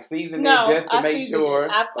salt, like seasoning, just to make sure.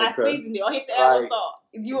 I seasoned it. I hit the apple salt.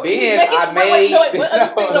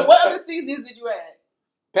 What other seasonings did you add?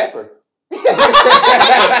 Pepper. He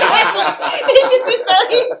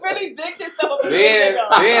really bigged himself up. Then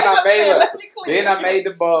I made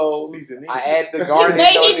the bowl. I add the garnish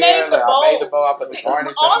he made the bowl. I made the bowl. I put the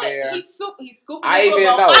garnish on there. He scooped I it.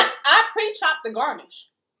 I pre-chopped the garnish.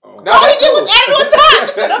 No, all he did was add it on top.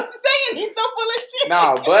 That's what I'm saying. He's so full of shit.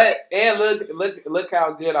 No, but look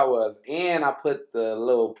how good I was. And I put the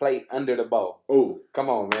little plate under the bowl. Oh, come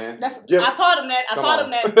on, man. I taught him that. I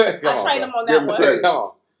trained him on that one. Come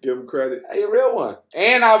on. Give him credit. Hey, a real one.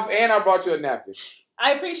 And I brought you a napkin.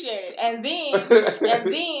 I appreciate it. And then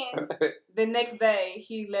the next day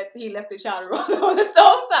he left the chowder on the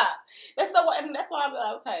stovetop. That's why I'm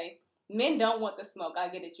like, okay, men don't want the smoke. I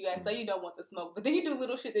get it. You guys say you don't want the smoke, but then you do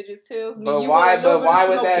little shit that just tells me you want a little bit of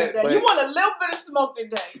smoke today. You want a little bit of smoke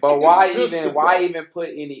today. But why even put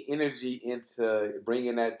any energy into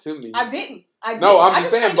bringing that to me? I didn't. No, I'm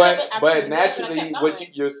just saying, but naturally,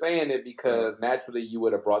 you're saying it because naturally you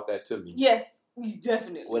would have brought that to me. Yes,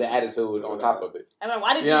 definitely. With an attitude on top of it. I'm like,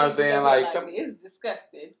 why did you know what I'm saying? Like, it's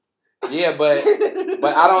disgusting. Yeah, but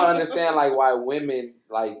I don't understand like why women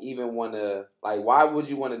like even want to like why would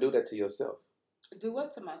you want to do that to yourself? Do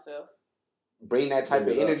what to myself? Bring that type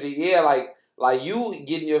of energy. Yeah, like you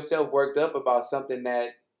getting yourself worked up about something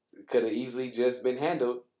that could have easily just been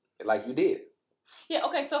handled like you did. Yeah,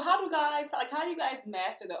 okay, so how do you guys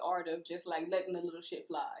master the art of just like letting the little shit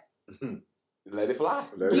fly? Let it fly.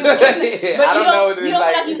 I don't know what it is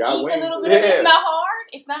like. You eat a little bit. It's not hard.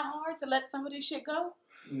 It's not hard to let some of this shit go.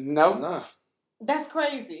 No. Nah. That's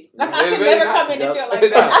crazy. Like I could never come in and feel like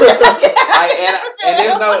that. And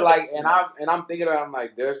there's no like, and I'm thinking about. I'm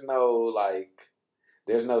like, there's no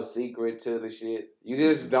secret to the shit. You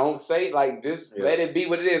just don't say like, just let it be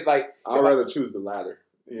what it is. Like I'd rather choose the latter.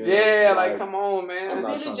 You know? Yeah, like come on, man. It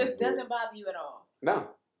really just doesn't bother you at all. No.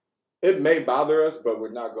 It may bother us, but we're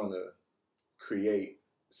not gonna create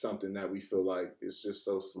something that we feel like it's just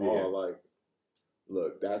so small. Yeah. Like,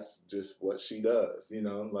 look, that's just what she does. You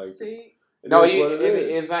know, like. See. No,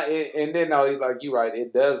 it's not. And then like you're right.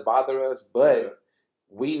 It does bother us, but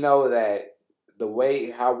we know that the way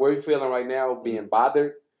how we're feeling right now, being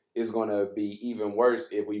bothered, is gonna be even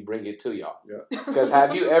worse if we bring it to y'all. Yeah. Because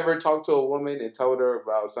have you ever talked to a woman and told her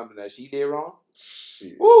about something that she did wrong?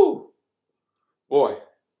 Shit. Woo, boy,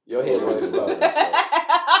 your head will explode.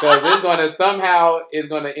 Because it's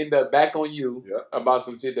gonna end up back on you about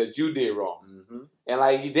some shit that you did wrong. Mm-hmm. And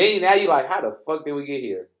like now you like, how the fuck did we get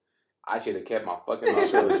here? I should have kept my fucking mouth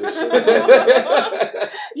shut.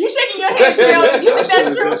 You shaking your head, Gerald. You think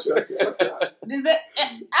that's true? Does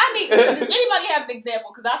anybody have an example?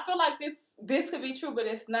 Because I feel like this could be true, but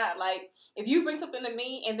it's not. Like, if you bring something to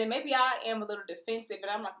me, and then maybe I am a little defensive, and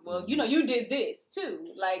I'm like, well, you did this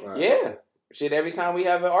too. Like, yeah, shit. Every time we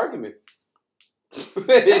have an argument. Point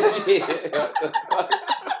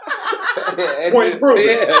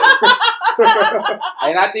proven.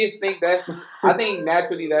 And I think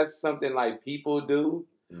naturally that's something like people do,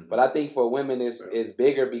 but I think for women it's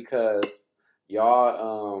bigger because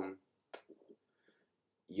y'all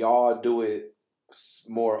do it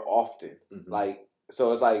more often. Mm-hmm. Like,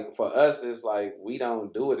 so it's like for us it's like we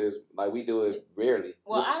don't do it as like we do it rarely.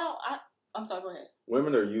 Well, I'm sorry, go ahead.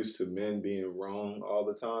 Women are used to men being wrong all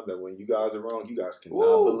the time. That when you guys are wrong, you guys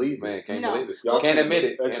cannot believe it. Man, can't believe it. Y'all can't admit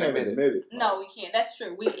it. No, we can't. That's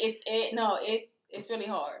true. It's really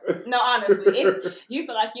hard. No, honestly, you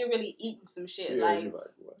feel like you're really eating some shit. Yeah, like, you're like,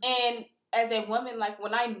 what? and as a woman, like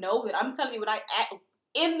when I know that, I'm telling you, when I act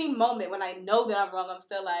in the moment when I know that I'm wrong, I'm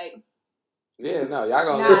still like, yeah, no, y'all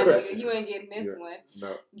gonna nah, live with that nigga, shit. you ain't getting this one.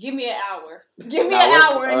 No. Give me an hour. Give me Nah, an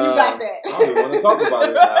hour, and you got that. I don't even want to talk about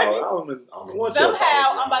it now. I don't want your Somehow,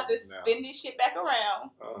 apology I'm about to now. spin this shit back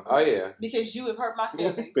around Oh yeah. because you have hurt my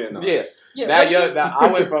feelings. Spin on Yeah. us. Yeah, Now but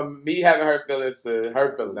I went from me having hurt feelings to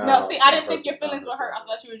hurt feelings. No, see, I didn't Not think your hurt, feelings not were hurt. hurt. I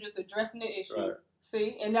thought you were just addressing the issue. Right.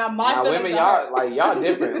 See, and now my Now feelings women, are y'all hurt. like y'all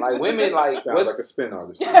different. Like women, like Sounds what's like a spin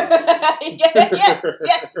artist. yes.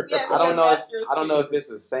 I don't know. That's your I don't know speed. if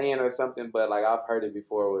it's a saying or something, but like I've heard it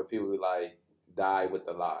before where people be like die with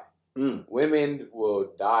the lie. Mm. Women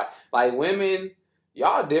will die. Like women,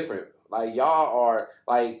 y'all different. Like y'all are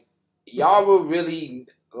like y'all will really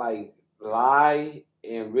like lie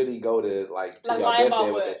and really go to like to Like y'all lie about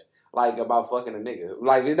deathbed with what? this. Like about fucking a nigga.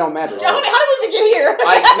 Like it don't matter. How did we even get here?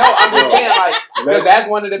 Like no, I'm just saying like because that's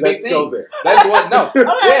one of the big Let's go things. there. That's one no.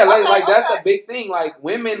 Okay, Yeah, like okay, like that's okay. a big thing. Like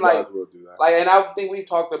women You like guys will do that. like and I think we've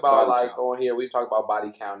talked about Body like count. on here, we've talked about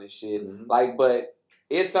body count and shit. Mhm. Like but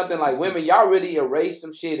it's something like women, y'all really erase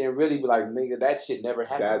some shit and really be like, nigga, that shit never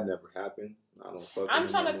happened. That never happened. I don't fuck I'm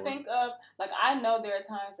with trying him to no more. think of like I know there are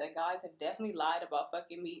times that guys have definitely lied about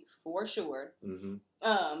fucking me for sure. Mhm.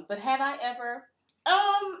 But have I ever?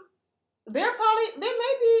 There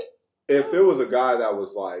may be. If it was a guy that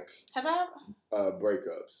was like Have I ever?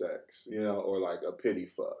 breakup sex, you know, or like a pity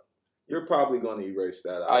fuck, you're probably gonna erase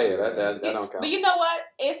that out. Oh yeah, of your that mind. don't count. But you know what?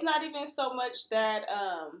 It's not even so much that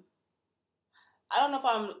I don't know if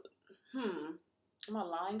I'm am I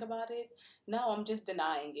lying about it? No, I'm just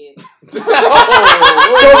denying it. So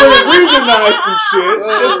we denied some shit.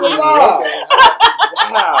 It's a lie.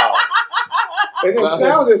 Wow. And it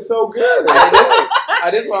sounded so good.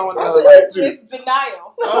 This what I want to know. It's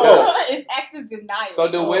denial. Oh. It's active denial.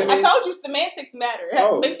 So do women? I told you semantics matter.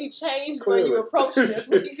 Oh. If you change Clearly. where you approach this,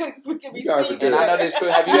 we can You guys are receive good. And I know it. this true.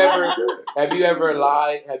 Have you ever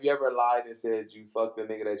lied? Have you ever lied and said you fucked the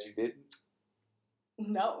nigga that you didn't?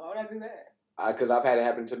 No, why would I do that? Because I've had it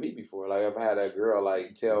happen to me before. Like I've had a girl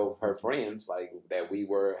like tell her friends like that we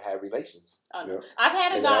had relations. Yeah. I've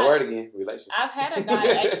had a Maybe that guy. word again, relations. I've had a guy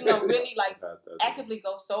actually really like That- actively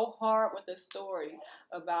go so hard with the story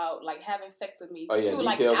about like having sex with me Oh, yeah, to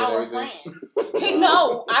like details and our everything? friends. He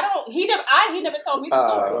never told me the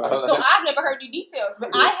story. Right. So I've never heard the details. But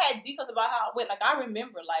I had details about how it went. Like I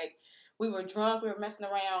remember like we were drunk, we were messing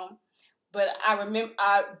around. But I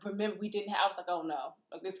remember we didn't have, I was like, oh no,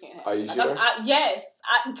 like this can't happen. Are you Like, sure? Yes,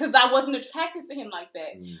 because I wasn't attracted to him like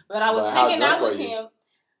that. Mm. But I was But how hanging drunk out with were you? him.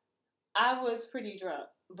 I was pretty drunk,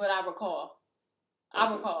 but I recall. I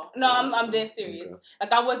Okay. recall. No, I'm dead serious. Okay.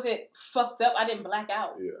 Like I wasn't fucked up. I didn't black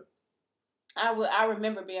out. Yeah. I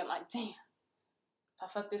remember being like, damn, if I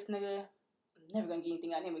fuck this nigga, I'm never gonna get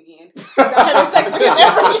anything out of him again. I'm not having sex with him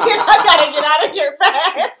ever again. I gotta get out of here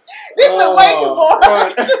fast. This went way too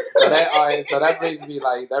far. So that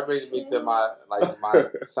brings me to my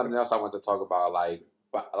something else I want to talk about,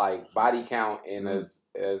 like body count in as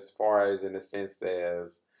far as in the sense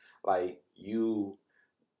as like you,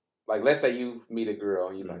 like let's say you meet a girl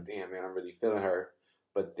and you're like, damn man, I'm really feeling her,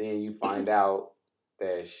 but then you find out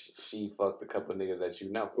that she fucked a couple niggas that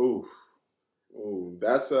you know. Ooh,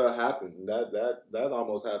 that's happened. That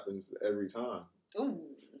almost happens every time. Ooh.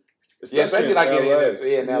 Especially like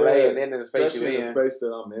in LA and then in the space especially you're in in. the space that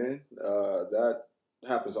I'm in, that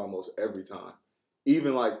happens almost every time.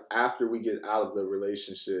 Even like after we get out of the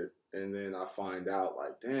relationship, and then I find out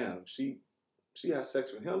like, damn, she had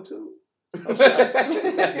sex with him too. Oh shit,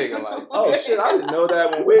 That nigga like, oh shit, I didn't know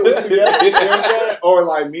that when we was together. You know what I'm saying? Or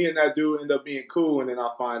like me and that dude end up being cool, and then I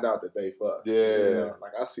find out that they fucked. Yeah. You know?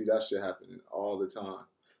 Like I see that shit happening all the time.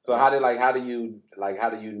 So how do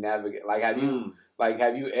you navigate? Like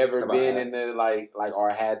have you ever been in the like or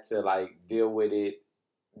had to like deal with it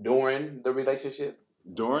during the relationship,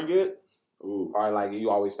 During it? Ooh. or like you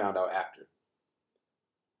always found out after?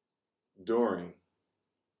 During.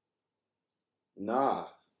 Nah.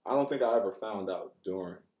 I don't think I ever found out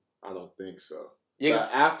during. I don't think so. Yeah, But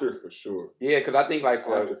after for sure. yeah, because I think like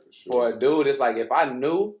After for a dude, it's like if I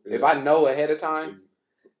know ahead of time,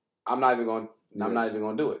 I'm not even gonna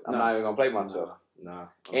do it. I'm not even gonna play myself. Nah.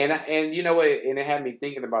 And you know what? And it had me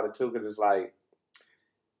thinking about it too, because it's like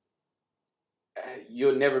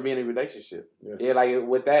you'll never be in a relationship. Yeah, like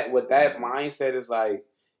with that mindset, it's like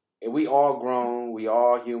we all grown, we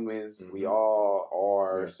all humans, we all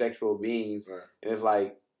are sexual beings, and it's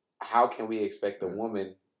like, how can we expect a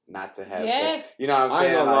woman not to have sex? You know what I'm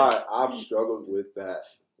saying? I ain't gonna lie, I've struggled with that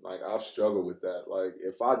Like I've struggled with that. Like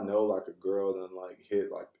if I know like a girl done like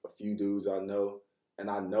hit like a few dudes I know, and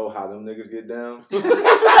I know how them niggas get down.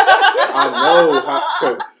 I know how,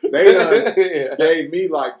 because they done gave me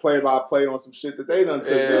like play by play on some shit that they done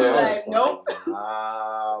took down. Like, nope.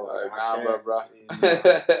 Nah, bro.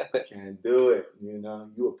 I can't do it. You know,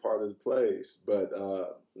 you a part of the plays, but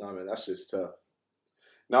no, man, that's just tough.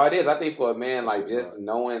 No, it is. I think for a man, like just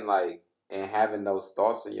knowing like and having those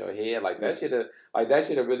thoughts in your head, like that should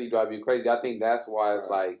have really drive you crazy. I think that's why it's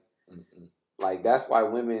like that's why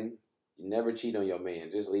women never cheat on your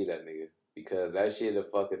man. Just leave that nigga. Because that shit'll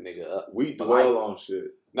fuck a nigga up. We dwell on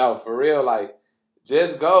shit. No, for real, like,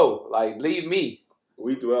 just go. Like, leave me.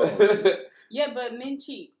 We dwell on shit. Yeah, but men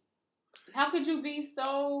cheat. How could you be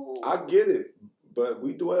so... I get it, but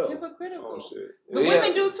we dwell hypocritical on shit. But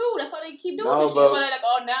women do too. That's why they keep doing this shit. That's why they're like,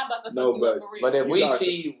 oh, now I'm about to fuck you up for real. But if we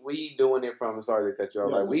cheat, we doing it from... Sorry to cut you off.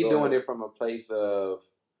 Like, we doing it from a place of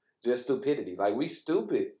just stupidity. Like, we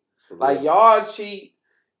stupid. Like, y'all cheat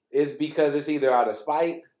is because it's either out of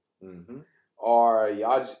spite... Mm-hmm. Or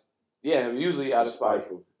y'all, usually out of spite.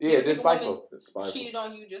 Yeah, just spiteful. Cheated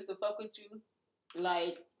on you just to fuck with you,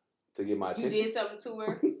 like to get my attention. You did something to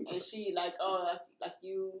her, and she like, oh, like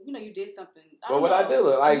you did something. But what I do,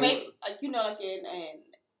 like, and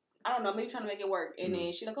I don't know, maybe trying to make it work, and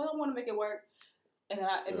then she like, oh, I want to make it work, and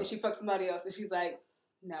then she fucks somebody else, and she's like,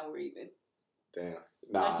 now we're even. Damn.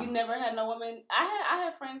 Nah. Like you never had no woman. I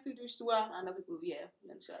had friends who do shit. Well, I know people. Yeah,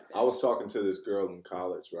 shit like that. I was talking to this girl in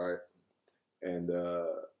college, right? And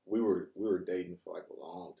we were dating for like a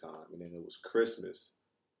long time, and then it was Christmas,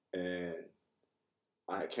 and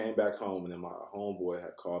I came back home, and then my homeboy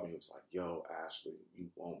had called me. He was like, "Yo, Ashley, you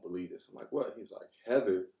won't believe this." I'm like, "What?" He was like,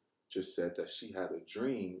 "Heather just said that she had a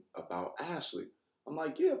dream about Ashley." I'm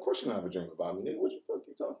like, "Yeah, of course you're gonna have a dream about me, nigga. What the fuck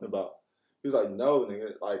you talking about?" He was like, "No,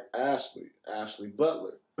 nigga, like Ashley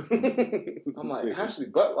Butler." I'm like, "Ashley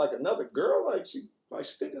Butler, like another girl, like she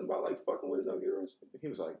thinking about like fucking with another girl." He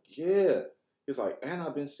was like, "Yeah." He's like, "And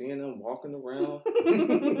I've been seeing them walking around,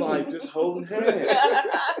 like just holding hands."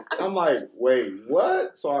 I'm like, "Wait,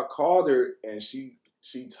 what?" So I called her, and she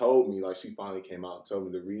told me, like, she finally came out and told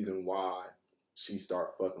me the reason why she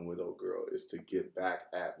started fucking with old girl is to get back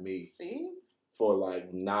at me. See? For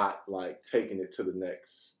like not like taking it to the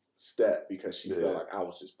next step because she felt like I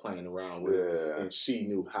was just playing around with her, and she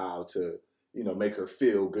knew how to, make her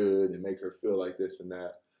feel good and make her feel like this and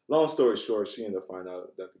that. Long story short, she ended up finding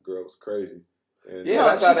out that the girl was crazy. And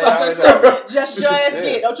that's how they are. Just your ass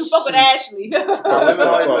did. Don't you fuck with Ashley. Long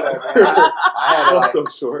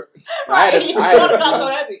story short. I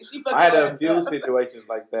had a few situations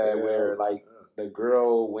like that where like the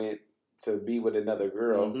girl went to be with another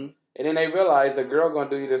girl. Mm-hmm. And then they realize the girl gonna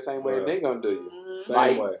do you the same way they gonna do you.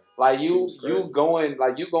 Same way. Like you going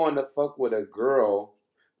to fuck with a girl.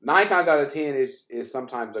 9 times out of 10 is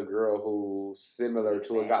sometimes a girl who's similar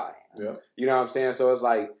to a guy. Yeah. You know what I'm saying? So it's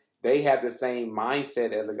like they have the same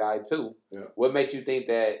mindset as a guy too. Yeah. What makes you think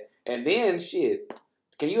that? And then shit,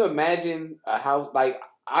 can you imagine a house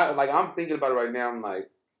I'm thinking about it right now. I'm like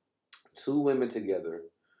 2 women together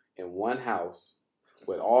in one house.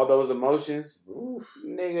 With all those emotions,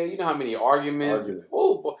 nigga, you know how many arguments?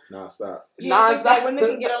 Ooh, non-stop. That women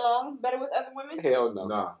can get along better with other women? Hell no.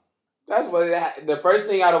 Nah. That's what the first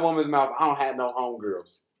thing out of a woman's mouth. I don't have no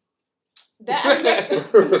homegirls. But that's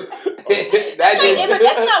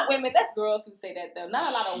not women. That's girls who say that though. Not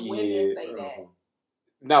a lot of women say that.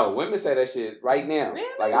 No, women say that shit right now.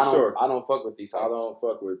 Really? Like I don't fuck with these. I don't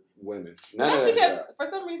fuck with women. That's because for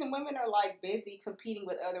some reason women are like busy competing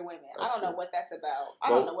with other women. I don't know what that's about. I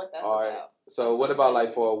don't know what that's about. So what about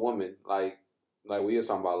like for a woman? Like we were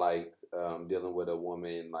talking about like dealing with a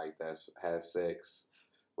woman like has sex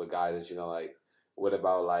with guys that like. What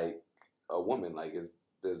about like a woman? Like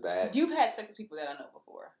does that? You've had sex with people that I know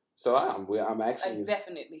before. So I'm actually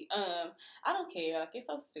definitely. I don't care. Like it's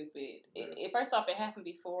so stupid. First off, it happened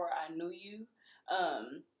before I knew you. I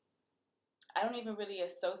don't even really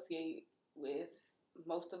associate with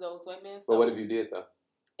most of those women. So but what if you did though?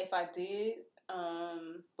 If I did,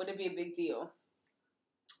 would it be a big deal?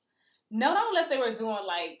 No, not unless they were doing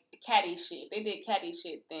like catty shit. If they did catty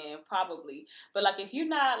shit, then probably. But like if you're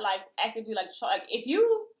not like actively like if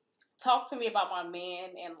you talk to me about my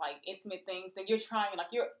man and like intimate things, then you're trying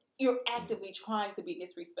you're actively trying to be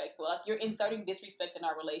disrespectful. Like you're inserting disrespect in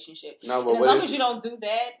our relationship. No, but as long as you don't do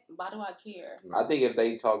that, why do I care? I think if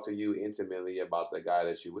they talk to you intimately about the guy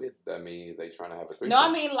that you with, that means they trying to have a threesome. No,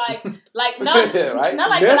 I mean like right? not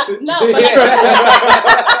like message. No, but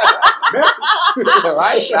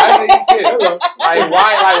right? I mean, shit. Like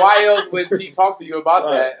why else would she talk to you about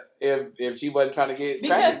that if she wasn't trying to get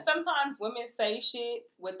because pregnant. sometimes women say shit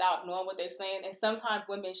without knowing what they're saying, and sometimes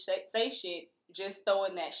women say shit just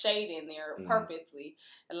throwing that shade in there purposely.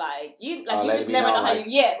 Like you just never know how you.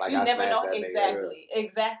 Yes, like you never know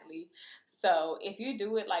exactly. So if you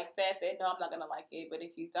do it like that, then no, I'm not gonna like it. But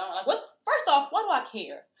if you don't, like, first off, why do I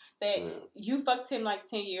care that you fucked him like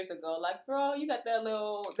 10 years ago? Like, girl, you got that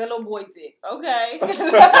little boy dick, okay?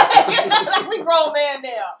 Like we grown man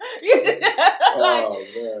now.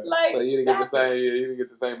 Like, so you didn't get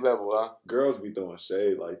the same level, huh? Girls be throwing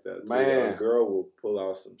shade like that too. Man, a girl will pull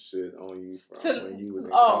out some shit on you from when you was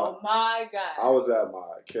in college. My God! I was at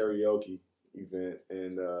my karaoke event,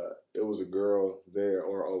 and it was a girl there,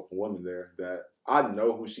 or a woman there, that I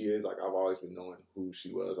know who she is. Like, I've always been knowing who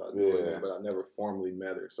she was. I knew her name, but I never formally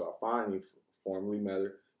met her. So I finally formally met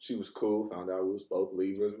her. She was cool. Found out we was both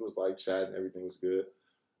Libras. We was like chatting. Everything was good.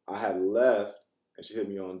 I had left, and she hit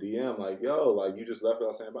me on DM like, yo, like, you just left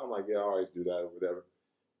without saying bye? I'm like, yeah, I always do that or whatever.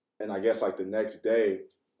 And I guess like the next day,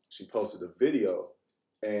 she posted a video,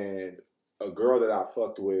 and a girl that I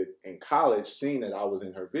fucked with in college seen that I was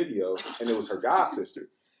in her video, and it was her god sister.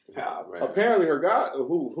 Apparently her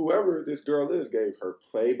whoever this girl is, gave her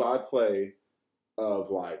play-by-play of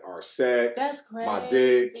like our sex, that's crazy, my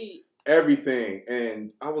dick, everything.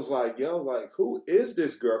 And I was like, yo, like, who is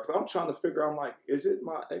this girl? Because I'm trying to figure out, I'm like, is it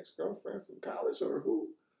my ex-girlfriend from college, or who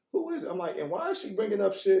is it? I'm like, and why is she bringing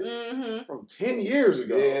up shit from 10 years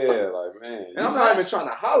ago? Yeah, like, man. And I'm not even trying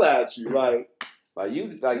to holler at you, like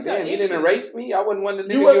you, like, damn, you didn't erase me? I wouldn't want the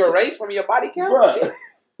nigga you erase from your body count? Right.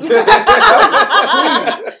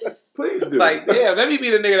 Please do. Like, damn, let me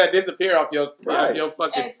be the nigga that disappear off your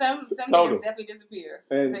fucking. And some niggas definitely disappear.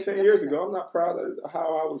 And 10 years ago, I'm not proud of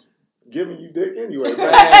how I was giving you dick anyway. We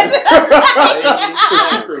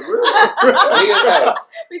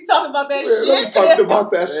talked about that shit. We talked about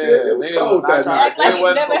that shit. It was cold that night. They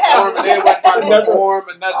wasn't trying to perform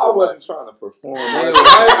and nothing. I wasn't trying to perform. I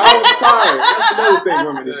was tired. That's another thing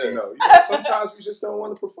women need to know. Sometimes we just don't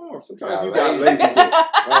want to perform. Sometimes you got lazy dick.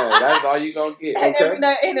 That's all you gonna get. Okay? Every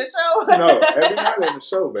night in the show. No, every night in the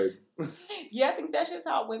show, baby. Yeah, I think that's just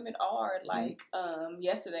how women are. Like,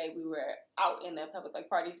 yesterday we were out in a public like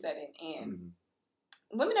party setting, and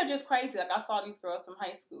women are just crazy. Like, I saw these girls from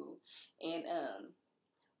high school, and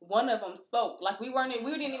one of them spoke. Like, we didn't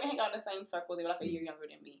even hang out in the same circle. They were like a year younger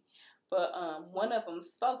than me. But one of them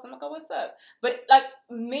spoke. So I'm like, oh, what's up? But like,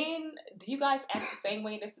 men, do you guys act the same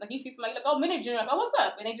way? Like, you see somebody like, oh, men are general, like, oh, what's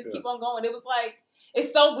up? And they just keep on going. It was like,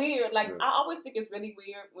 it's so weird. Like, I always think it's really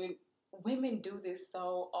weird when women do this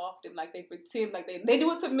so often. Like, they pretend like they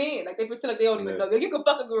do it to men. Like, they pretend like they don't even know. You can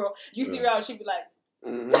fuck a girl. You see her out, she be like, she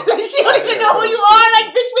don't even know who you are.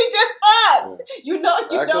 Like, bitch, we just fucked. You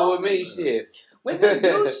know. Cool with me, shit. Women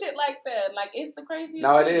do shit like that. Like, it's the craziest.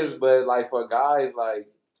 No, it is. But like, for guys, like,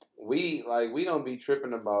 we don't be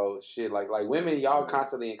tripping about shit. Like women, y'all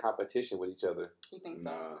constantly in competition with each other. You think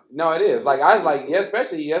so? No, it is. Like,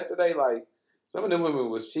 especially yesterday, like, some of them women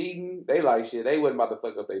was cheating. They like shit. They wasn't about to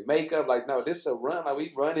fuck up their makeup. Like, no, this is a run. Like,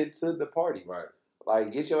 we run into the party. Right.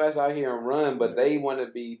 Like, get your ass out here and run. But they want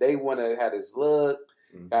to have this look.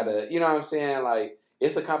 Gotta, you know what I'm saying? Like,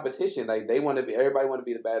 it's a competition. Like, everybody want to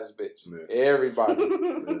be the baddest bitch. Yeah. Everybody.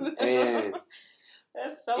 And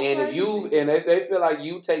that's so and crazy. if they feel like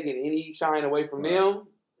you taking any shine away from them,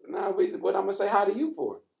 what I'm gonna say hi to you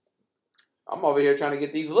for? I'm over here trying to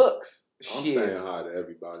get these looks. I'm saying hi to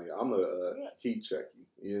everybody. I'm a heat check you.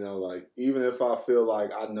 You know, like, even if I feel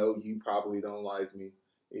like I know you probably don't like me,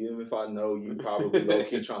 even if I know you probably low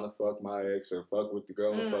key trying to fuck my ex or fuck with the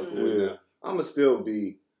girl and fuck with them, I'm gonna still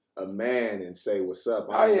be a man and say what's up.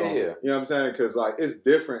 You know what I'm saying? Because, like, it's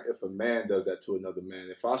different if a man does that to another man.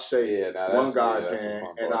 If I shake one guy's hand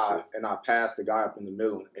and I pass the guy up in the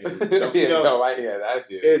middle, and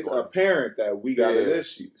it's apparent that we got an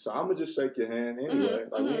issue. So I'm gonna just shake your hand anyway.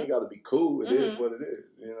 Like, we ain't got to be cool. It is what it is.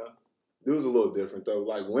 You know. Dudes a little different though.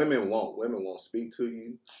 Like, women won't speak to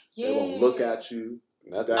you. Yeah. They won't look at you.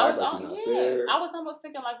 I was almost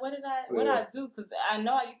thinking, like, what did I do? Because I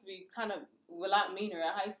know I used to be kind of a lot meaner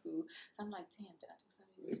in high school. So I'm like, damn, did I do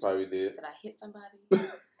something? You probably did. Did I hit somebody?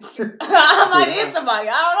 I might hit somebody.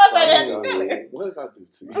 I don't know if I had feeling. What did I do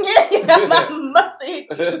to you? Yeah, I must have hit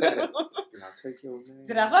you. Did I take your man?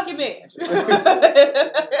 Did I fuck your man?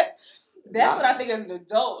 That's what I think as an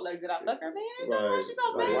adult. Like, did I fuck her man or something? Right. She's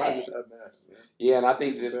so bad. Why is it that bad? Yeah, and I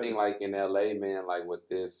think this thing, like, in LA, man, like, with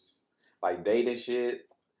this, like, dating shit,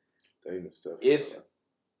 stuff. It's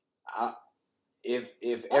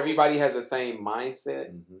if everybody has the same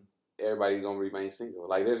mindset, everybody's gonna remain single.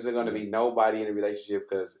 Like, there's gonna be nobody in a relationship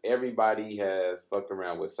because everybody has fucked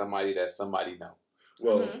around with somebody that somebody know.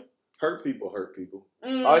 Well, hurt people hurt people.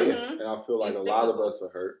 Mm-hmm. Oh, yeah. And I feel like It's a lot of cyclical. us are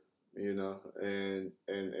hurt, you know, and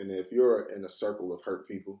if you're in a circle of hurt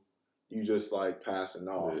people, you just like passing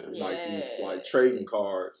off like these like trading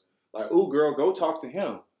cards. Like, ooh, girl, go talk to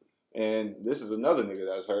him. And this is another nigga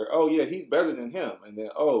that's hurt. Oh yeah, he's better than him. And then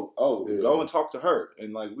go and talk to her.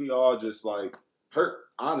 And like we all just like hurt,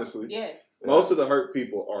 honestly. Yes. Most of the hurt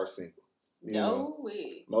people are single. No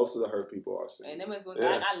way. Most of the hurt people are single. And them is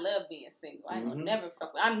I love being single. I ain't gonna never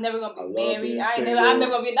fuck with. I'm never gonna be I love married. being I'm single.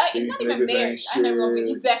 never gonna be not These even niggas married. ain't I'm never gonna be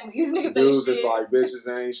shit. exactly. These niggas Dudes ain't just shit. like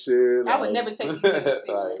bitches ain't shit. I would never take these niggas Like,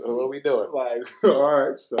 seriously. what we doing? Like, all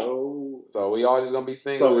right, so we all just gonna be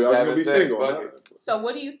single. we all just having gonna be sex, single. fuck Huh? it. So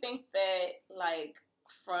what do you think that like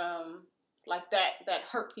from like that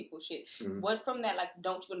hurt people shit? Mhm. What from that like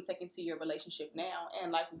don't you want to take into your relationship now?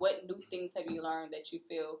 And like what new things have you learned that you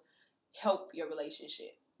feel help your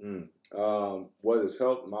relationship? What has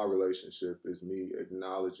helped my relationship is me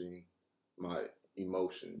acknowledging my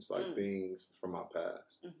emotions, like things from my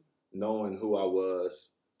past, knowing who I was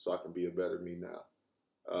so I can be a better me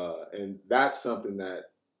now. And that's something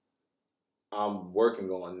that I'm working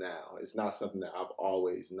on now. It's not something that I've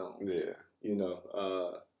always known. Yeah. You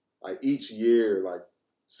know, like each year, like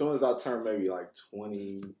as soon as I turned maybe like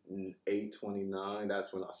 28, 29,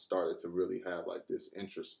 that's when I started to really have like this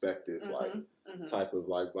introspective type of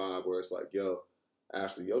like vibe where it's like, yo,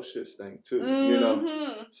 Ashley, your shit stink too, you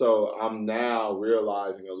know? So I'm now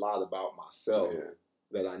realizing a lot about myself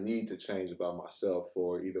that I need to change about myself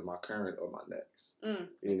for either my current or my next,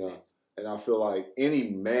 you know? And I feel like any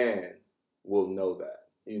man will know that,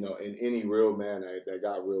 you know, and any real man that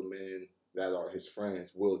got real men that are his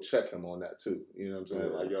friends will check him on that too. You know what I'm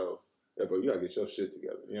saying? Yeah. Like, yo, bro, you gotta get your shit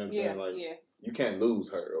together. You know what I'm saying? Like, you can't lose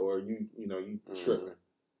her or you tripping.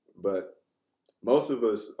 But most of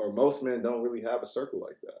us or most men don't really have a circle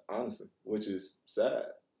like that, honestly, which is sad.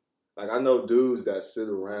 Like, I know dudes that sit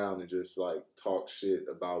around and just like talk shit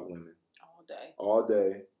about women all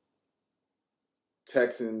day,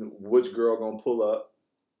 texting which girl gonna pull up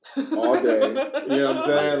all day. You know what I'm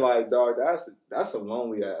saying? Like, dog, that's a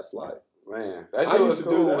lonely ass life. Man, that I shit used was to do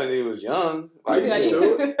cool that. when he was young. I Like, used to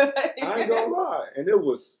do it. I ain't gonna lie. And it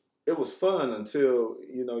was fun until,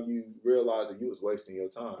 you know, you realize that you was wasting your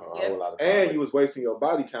time. a whole lot of And time. you was wasting your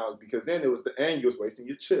body count because then you was wasting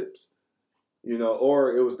your chips. You know,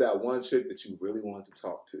 or it was that one chick that you really wanted to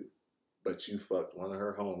talk to, but you fucked one of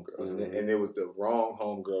her homegirls. And it was the wrong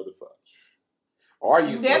homegirl to fuck. Are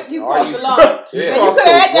you? You are crossed you? the line. Yeah. You could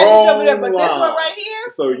have had that bitch over there, but this one right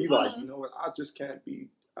here. So you like, you know what? I just can't be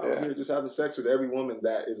out here just having sex with every woman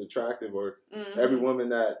that is attractive or every woman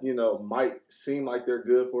that, you know, might seem like they're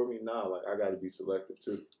good for me. Nah, like I got to be selective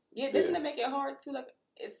too. Yeah, doesn't it make it hard too? Like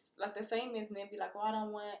it's like the same as men be like, well, I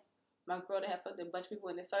don't want my girl to have fucked a bunch of people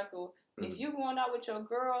in the circle. If you going out with your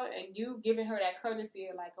girl and you giving her that courtesy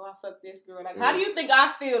of like, oh, I fucked this girl. Like, how do you think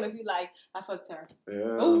I feel if you like, I fucked her?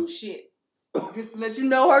 Yeah. Oh shit. Just to let you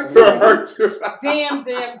know her too. Damn.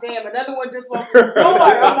 Another one just walked through the door. Oh my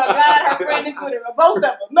God, her friend is with her. Both of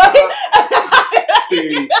them.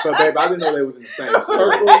 See, but babe, I didn't know they was in the same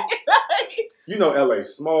circle. You know, LA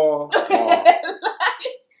small. It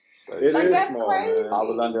like, is that's small, crazy. man. I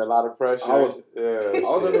was under a lot of pressure. I was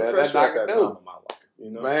under pressure at that time of my life.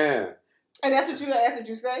 You know, Man. And that's what you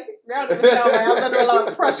say? That doesn't sound like I was under a lot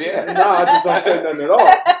of pressure. Yeah. Nah, I just don't say nothing at all.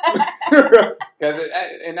 Because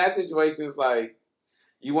in that situation, it's like,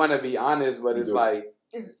 you want to be honest, but it's like...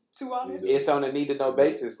 It's too honest? It's on a need-to-know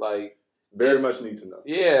basis. Like, Very much need to know.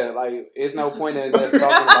 Yeah, like, it's no point in us talking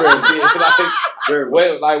about shit.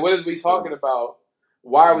 Like, what is we talking about?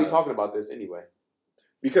 Why are we talking about this anyway?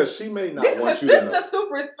 Because she may not want you to know. This is a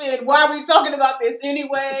super spin. Why are we talking about this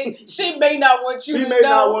anyway? She may not want you to know. She may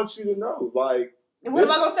not want you to know. Like, what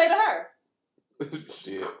am I going to say to her?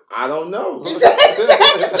 Shit. I don't know.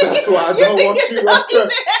 That's why I don't want you to.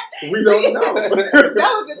 We don't know. That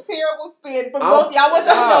was a terrible spin from both y'all. What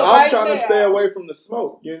y'all know I'm trying to stay away from the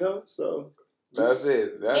smoke, you know? So. That's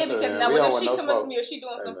it. Yeah, because now if she coming to me or she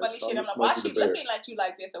doing some funny shit, I'm like, why is she looking at you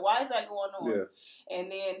like this? Or why is that going on? Yeah.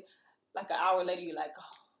 And then, like an hour later, you're like,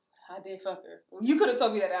 oh, I did fuck her. You could have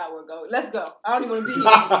told me that an hour ago. Let's go. I don't even want to be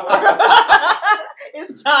here anymore.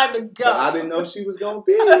 It's time to go. But I didn't know she was going to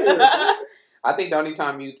be here. I think the only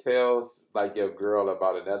time you tell like your girl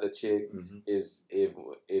about another chick is if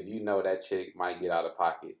you know that chick might get out of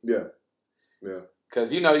pocket. Yeah.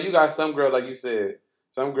 Because, you know, you got some girl, like you said,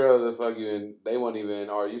 some girls will fuck you and they won't even,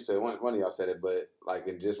 or you said one of y'all said it, but like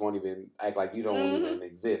it just won't even act like you don't even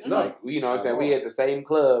exist. No. Like you know what I'm saying? We at the same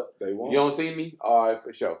club. They won't. You don't see me? All right,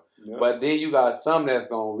 for sure. Yeah. But then you got some that's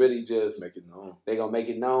gonna really just make it known. They gonna make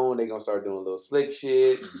it known. They gonna start doing little slick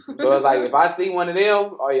shit. So it's like if I see one of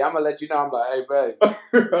them, oh yeah, I'm gonna let you know. I'm like, hey, babe,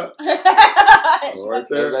 right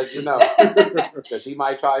there, let you know, because she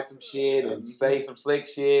might try some shit and say some slick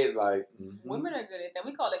shit. Like women are good at that.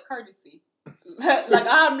 We call it courtesy. Like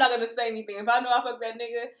I'm not gonna say anything if I know I fuck that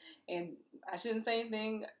nigga and I shouldn't say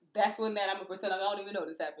anything. That's when I'm gonna pretend like I don't even know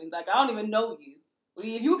this happens. Like I don't even know you.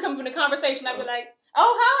 If you come in a conversation, I'd be like,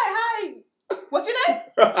 "Oh, hi. What's your name?"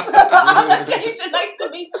 On vacation, nice to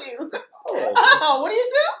meet you. Oh, what do you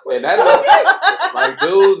do? And that's what, like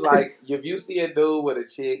dudes, like if you see a dude with a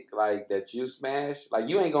chick like that you smash, like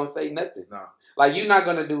you ain't gonna say nothing. No. Like you not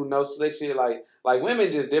gonna do no slick shit. Like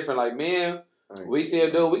women just different. Like men, we see a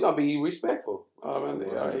dude, we gonna be respectful.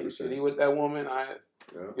 He with that woman.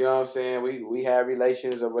 You know what I'm saying? We have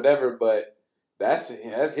relations or whatever, but that's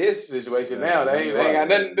his situation now. They ain't got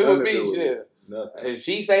nothing to do with me. Shit. Nothing. If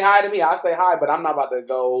she say hi to me, I say hi, but I'm not about to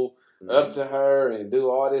go up to her and do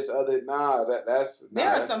all this other. There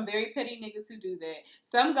are some very petty niggas who do that.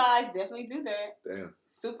 Some guys definitely do that. Damn.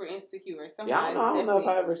 Super insecure. I don't know if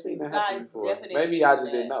I ever seen that happen before. Definitely Maybe I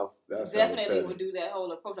just didn't know. Definitely would do that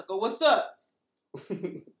whole approach. Like, oh, what's up?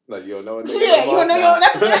 Like you don't know a nigga. Yeah, you don't know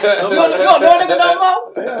that's that. You don't know a nigga no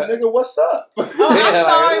more. Yeah, nigga, what's up? Oh, I'm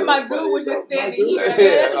sorry, my dude was just standing here.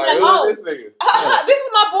 This nigga. This is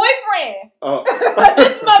my boyfriend. Oh.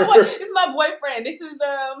 This is my boyfriend. This is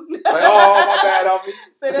Like, oh, my bad on me.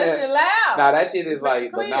 So that shit loud. Nah, that shit is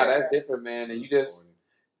like, but clear. nah, that's different, man. And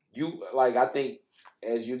you like, I think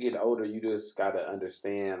as you get older, you just gotta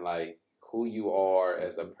understand like who you are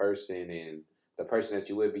as a person and the person that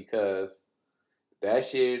you with, because that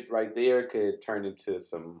shit right there could turn into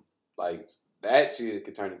some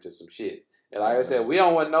shit. And like I said, we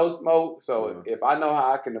don't want no smoke. So if I know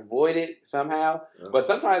how I can avoid it somehow, but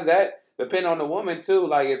sometimes that depend on the woman too.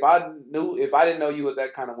 Like if I didn't know you was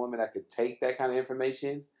that kind of woman that could take that kind of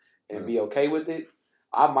information and be okay with it,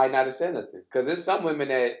 I might not have said nothing. Because there's some women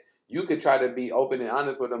that you could try to be open and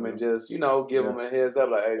honest with them and just, give them a heads up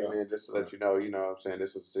like, hey, man, just to let you know, what I'm saying,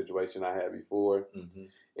 this was a situation I had before. Mm-hmm.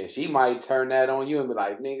 And she might turn that on you and be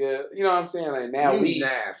like, nigga, you know what I'm saying? Like now you we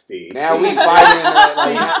nasty. Now we fighting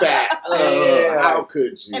like back. How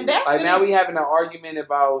could you? And that's like now we having an argument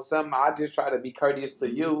about something. I just try to be courteous to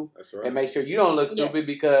you and make sure you don't look stupid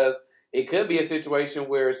because it could be a situation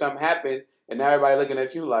where something happened and now everybody looking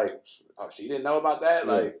at you like, oh, she didn't know about that?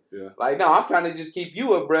 Like, no, I'm trying to just keep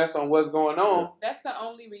you abreast on what's going on. That's the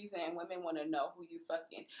only reason women want to know who you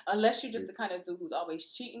fucking. Unless you're just the kind of dude who's always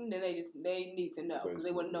cheating, then they need to know because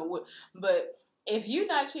they want to know what. But if you're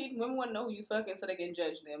not cheating, women want to know who you fucking so they can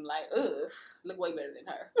judge them. Like, ugh, look way better than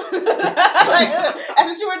her. Like, that's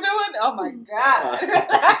what you were doing? Oh my God.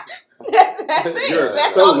 That's it. You're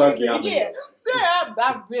that's so all lucky. Yeah,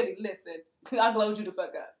 I really listen. I glowed you the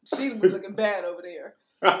fuck up. She was looking bad over there.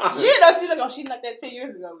 She like, oh, she like that 10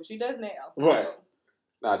 years ago, but she does now. Right. So.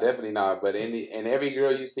 No, definitely not. But every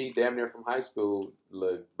girl you see damn near from high school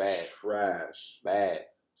look bad. Trash. Bad.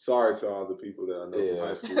 Sorry to all the people that I know from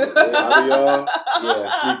high school. A lot of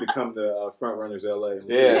y'all need to come to Front Runners LA. Yeah,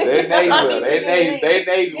 they age well. They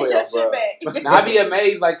age well, bro. Now, I be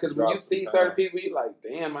amazed, like, because when you see certain people, you like,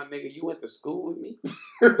 damn, my nigga, you went to school with me?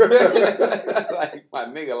 Like, my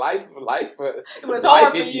nigga, life it was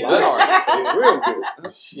hard for you. Real good.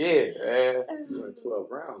 Shit, man. You went 12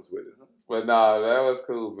 rounds with it, huh? But no, that was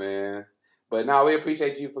cool, man. But no, we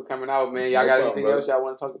appreciate you for coming out, man. Y'all got anything else y'all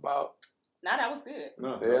want to talk about? Nah, that was good.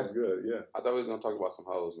 No, that was good, yeah. I thought we was going to talk about some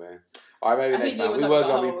hoes, man. All right, maybe next time. We was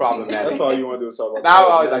going to be problematic. That's all you want to do is talk about now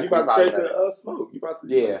I always like you about to create the smoke. You about to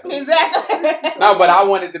exactly. No, but I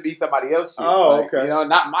want it to be somebody else's shit. Oh, like, okay.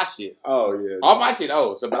 Not my shit. Oh, yeah. All my shit,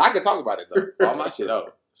 but I can talk about it, though. All my shit,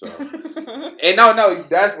 So. And no,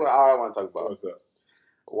 that's what all I want to talk about. What's up?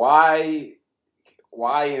 Why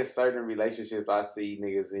in certain relationships I see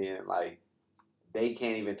niggas in, like, they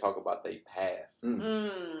can't even talk about their past.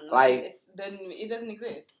 Like it doesn't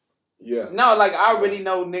exist. Yeah. No, like I already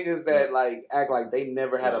know niggas that like act like they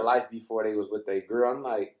never had a life before they was with their girl. I'm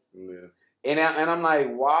like, and I'm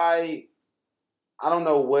like, why? I don't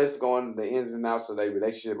know what's the ins and outs of their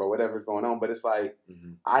relationship or whatever's going on, but it's like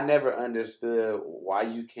I never understood why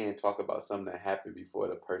you can't talk about something that happened before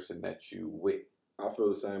the person that you with. I feel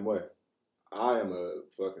the same way. I am a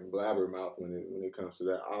fucking blabbermouth when it comes to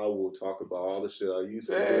that. I will talk about all the shit I used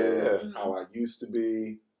to do, how I used to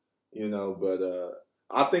be, but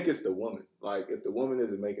I think it's the woman. Like, if the woman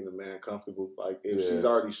isn't making the man comfortable, like, if she's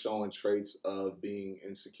already showing traits of being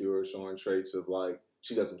insecure, showing traits of, like,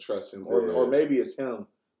 she doesn't trust him, or maybe it's him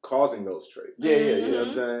causing those traits. You know what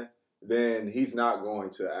I'm saying? Then he's not going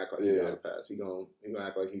to act like he got a pass. He gonna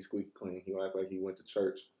act like he's squeaky clean. He gonna act like he went to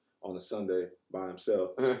church on a Sunday by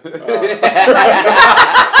himself. With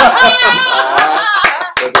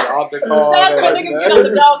an altar call. Shout out to the niggas get on the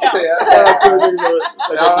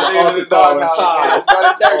doghouse. Go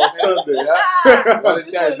to church on Sunday. Go to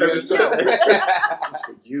church.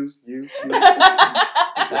 You. Nah,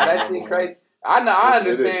 that shit crazy. I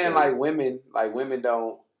understand. Like women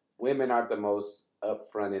aren't the most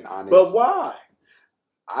upfront and honest. But why?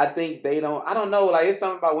 I think they don't. I don't know. Like, it's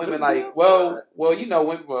something about women. Like, you know,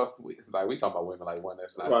 women. Well, we talk about women like one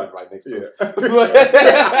that's not sitting right next to us.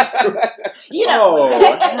 You know.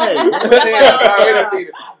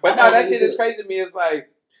 But no, that shit is crazy to me. It's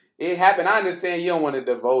like it happened. I understand you don't want to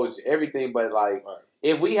divulge everything, but like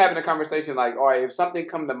if we having a conversation, like, all right, if something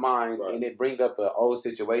come to mind and it brings up an old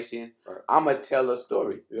situation, I'm gonna tell a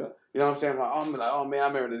story. Yeah, you know what I'm saying? Like, I'm like, oh man, I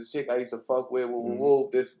remember this chick I used to fuck with.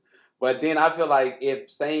 This. But then I feel like if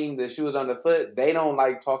saying the shoes on the foot, they don't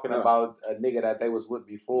like talking about a nigga that they was with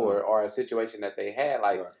before or a situation that they had.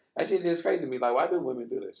 Like, that shit just crazy to me. Like, why do women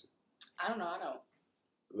do that shit? I don't know. I don't.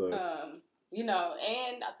 You know,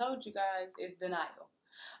 and I told you guys, it's denial.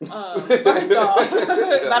 First off,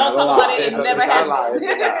 I don't talk about it. It's never happened.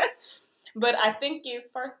 But I think it's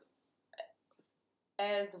first,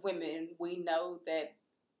 as women, we know that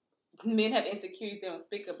men have insecurities they don't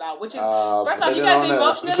speak about, which is first off, you guys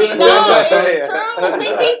emotionally know it's true. He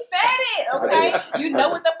said it, okay? You know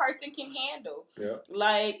what the person can handle. Yeah.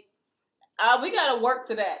 Like, we gotta work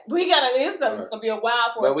to that. It's gonna be a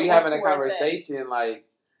while for us. But we having a conversation like,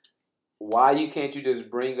 why can't you just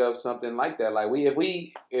bring up something like that? Like, if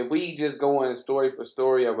we just go in story for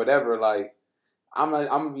story or whatever, like, I'm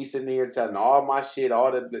gonna be sitting here telling all my shit,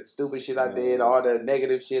 all the stupid shit I did, all the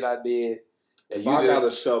negative shit I did. If I got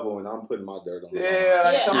a shovel and I'm putting my dirt on it.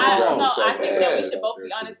 I think that we should both be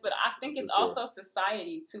honest, but I think it's also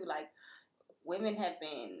society too. Like, women have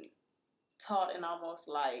been taught and almost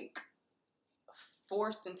like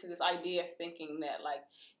forced into this idea of thinking that like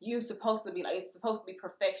you're supposed to be like, it's supposed to be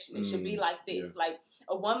perfection. It should be like this. Like,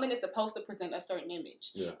 a woman is supposed to present a certain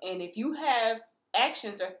image, and if you have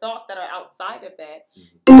actions or thoughts that are outside of that,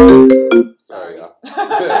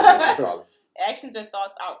 actions or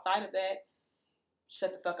thoughts outside of that,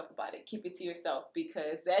 shut the fuck up about it. Keep it to yourself,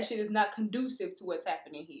 because that shit is not conducive to what's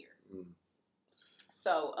happening here.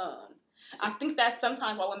 So, I think that's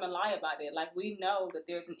sometimes why women lie about it. Like, we know that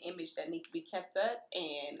there's an image that needs to be kept up,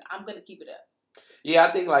 and I'm gonna keep it up. Yeah,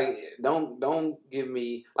 I think, like, don't give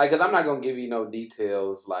me, like, because I'm not going to give you no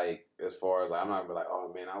details, like, as far as, like, I'm not going to be like,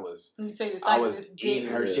 oh, man, I was eating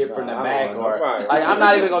her shit from the back, or, like, I'm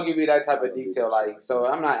not even going to give you that type of detail, like, so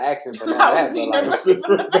I'm not asking for none of that,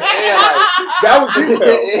 but, like, that was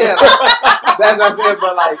detail. Like, that's what I'm saying,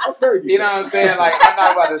 but, like, you know what I'm saying, like, I'm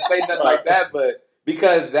not about to say nothing like that, but,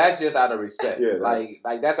 because that's just out of respect. Yeah,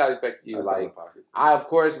 like that's out of respect to you. Like, of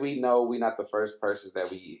course, we know we're not the first persons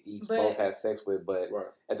that we each both had sex with, but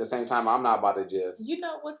at the same time, I'm not about to just. You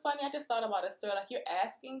know what's funny? I just thought about a story. Like, you're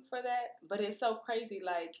asking for that, but it's so crazy.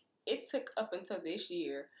 Like, it took up until this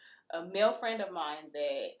year, a male friend of mine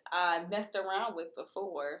that I messed around with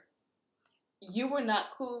before. You were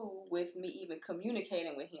not cool with me even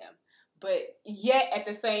communicating with him. But yet, at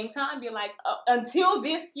the same time, you're like, until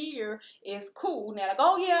this year is cool. Now, like,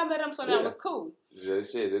 oh yeah, I met him, so now it's cool.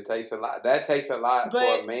 Shit, it takes a lot. That takes a lot for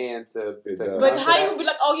a man to but how you would be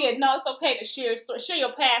like, oh yeah, no, it's okay to share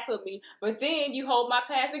your past with me, but then you hold my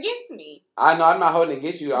past against me. I know, I'm not holding it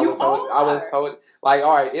against you. I was holding, like,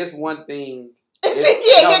 all right, it's one thing. Clear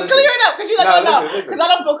it up, because you're like, no, because I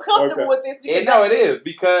don't feel comfortable with this. It is,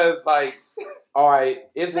 because, like, all right,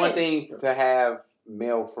 it's one thing to have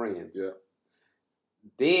male friends. Yeah.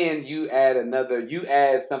 Then you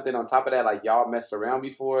add something on top of that, like y'all messed around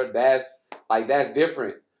before. That's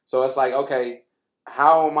different. So it's like, okay,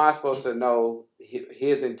 how am I supposed to know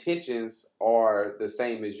his intentions are the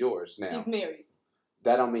same as yours now? He's married.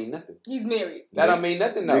 That don't mean nothing. He's married. That don't mean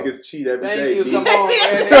nothing, though. Niggas cheat every day. Thank you. Come on,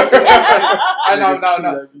 man.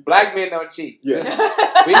 No. Black men don't cheat. Yes.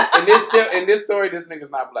 In this story, this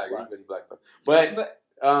nigga's not black. He's really black, though. But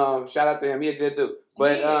shout out to him. He a good dude.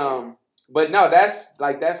 But no,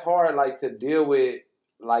 that's hard, like, to deal with,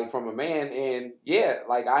 like, from a man. And yeah,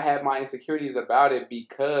 like, I have my insecurities about it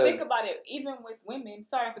because think about it. Even with women,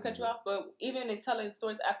 sorry not to cut you off, but even in telling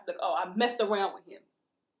stories after, like, oh, I messed around with him.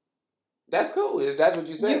 That's cool. That's what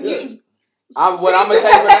you said. I'm gonna take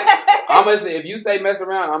for that. I'm gonna say if you say mess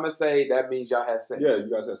around, I'm gonna say that means y'all had sex. Yeah, you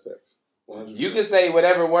guys had sex. 100%. You can say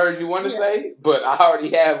whatever word you want to say, but I already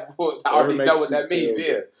have. I already know what that means.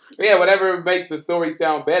 Yeah, whatever makes the story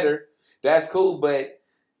sound better, that's cool. But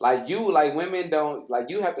like women don't like.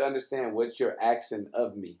 You have to understand what you're asking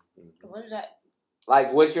of me. What is that?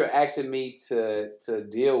 Like what you're asking me to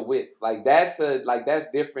deal with. Like that's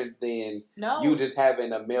different than you just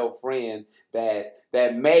having a male friend that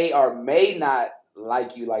may or may not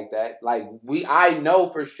like you like that. Like I know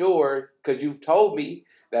for sure because you've told me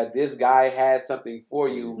that this guy had something for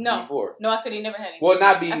you before. No, I said he never had anything. Well,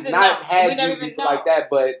 had you before like that,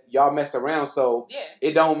 but y'all messed around, so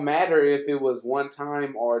it don't matter if it was one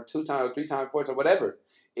time or 2 times or 3 times, 4 times, whatever.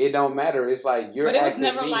 It don't matter. It's like you're. But it was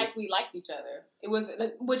never like we liked each other. It was,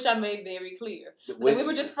 which I made very clear. We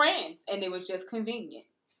were just friends, and it was just convenient.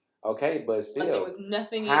 Okay, but still, like there was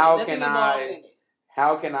nothing. Involved in it.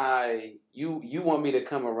 How can I? You want me to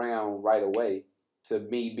come around right away to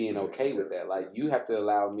me being okay with that? Like you have to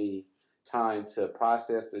allow me time to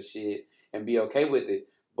process the shit and be okay with it.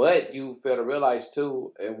 But you fail to realize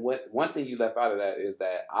too, and one thing you left out of that is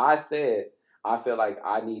that I said I feel like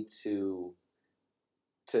I need to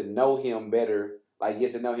know him better, like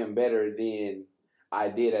get to know him better than I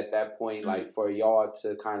did at that point. Like for y'all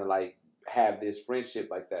to kind of like have this friendship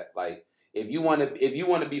like that. Like if you want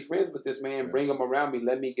to be friends with this man, bring him around me.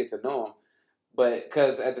 Let me get to know him. But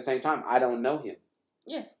because at the same time, I don't know him.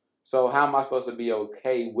 Yes. So how am I supposed to be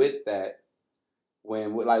okay with that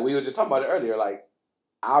when like we were just talking about it earlier? Like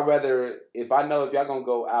I'd rather if I know if y'all gonna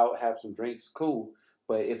go out have some drinks, cool.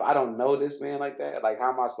 But if I don't know this man like that, like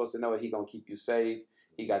how am I supposed to know that he gonna keep you safe?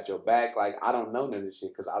 He got your back. Like, I don't know none of this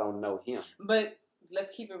shit because I don't know him. But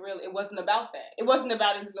let's keep it real. It wasn't about that. It wasn't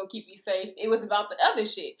about is he going to keep you safe. It was about the other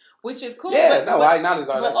shit, which is cool. Yeah, I acknowledge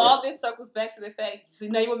all that shit. But all this circles back to the fact, so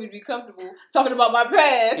now you want me to be comfortable talking about my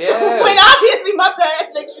past. Yeah. When obviously my past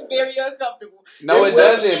makes you very uncomfortable. No, it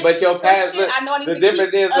doesn't. But your past, look, I know I need the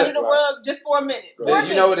difference is under the rug just for a minute.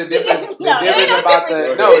 You know what the difference? No, listen.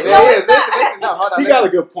 No, hold on. He got a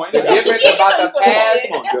good point. The difference about the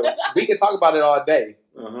past. We can talk about it all day.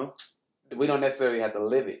 We don't necessarily have to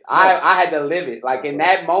live it. I had to live it. Like in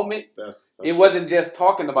that moment, it wasn't just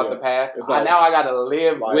talking about the past. Like, now I got to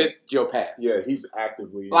live with your past. Yeah, he's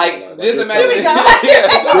actively like just imagine. You're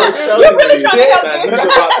telling me that he's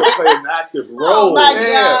about to play an active role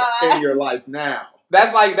in your life now.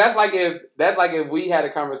 That's like if we had a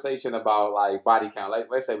conversation about like body count. Like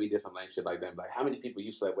let's say we did some lame shit like that. Like how many people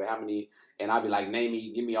you slept with? How many? And I'd be like,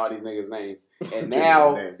 give me all these niggas' names. And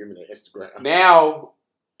now, give me their Instagram. Now,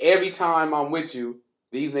 every time I'm with you,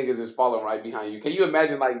 these niggas is following right behind you. Can you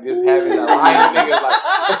imagine like just having a line of niggas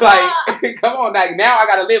like come on, like now I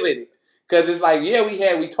gotta live with it. Cause it's like, yeah,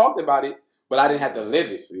 we talked about it, but I didn't have to live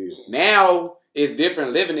it. Now it's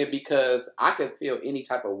different living it because I could feel any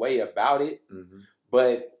type of way about it.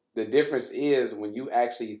 But the difference is when you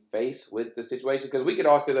actually face with the situation, because we could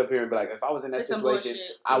all sit up here and be like, if I was in that situation,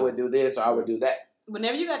 I would do this or I would do that.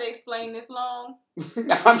 Whenever you got to explain this long, you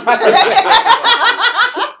want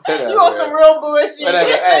some real bullshit. Whatever.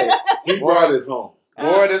 Hey, he brought it home.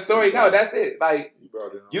 More of the story. No, that's it. Like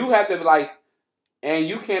you have to like, and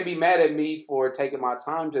you can't be mad at me for taking my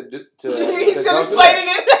time to do. He's still explaining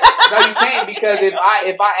it. No, you can't because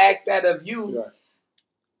if I ask that of you,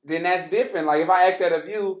 then that's different. Like if I ask that of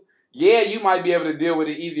you, yeah, you might be able to deal with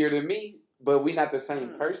it easier than me, but we're not the same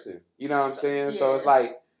person. You know what I'm saying? Yeah. So it's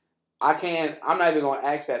like I'm not even gonna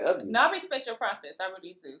ask that of you. No, I respect your process. I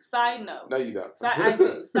really do. Side note. No, you don't. I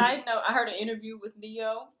do. Side note, I heard an interview with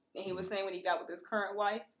Neo, and he was saying when he got with his current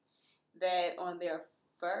wife that on their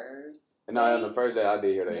first day, on the first day I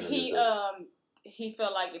did hear that interview. He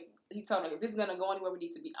felt like he told her, if this is gonna go anywhere, we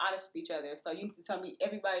need to be honest with each other. So you need to tell me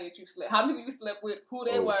everybody that you slept, how many people you slept with, who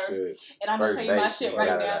they were, and I'm gonna tell you my shit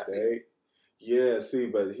right now too. Yeah, see,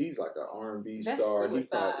 but he's like an R&B star.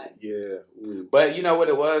 Suicide. But you know what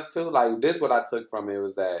it was too? Like this, what I took from it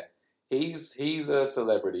was that he's a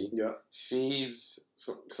celebrity. Yeah, she's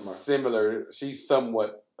similar. She's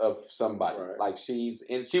somewhat of somebody. Right. Like she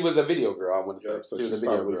was a video girl. I want to say so she was a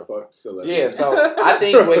video girl. Celebrity. Yeah, so I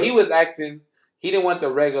think what he was asking, he didn't want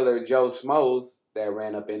the regular Joe Schmoes that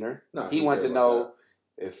ran up in her. No, he wanted to know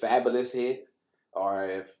if Fabulous hit. Or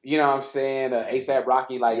if, you know what I'm saying, A$AP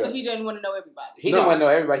Rocky. So he didn't want to know everybody. He didn't want to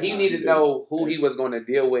know everybody. He needed to know who he was going to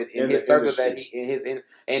deal with in his circle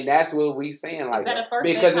and that's what we saying. Like, is that a first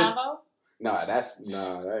date combo? No, that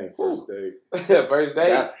ain't first date. First date?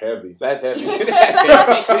 That's heavy. That's heavy.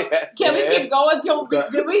 Can we keep going?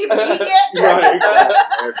 Did we even eat yet?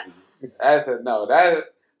 Right.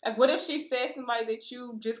 Like, what if she says somebody that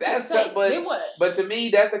you just That's couldn't tough, take? Then what? But to me,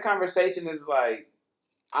 that's a conversation. Is like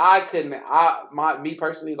me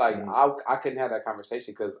personally, like I couldn't have that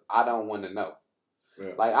conversation because I don't want to know.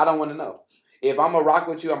 Yeah. Like I don't want to know. If I'm gonna rock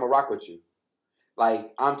with you, I'm gonna rock with you.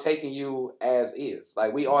 Like I'm taking you as is.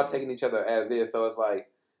 Like we all taking each other as is. So it's like,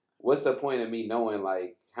 what's the point of me knowing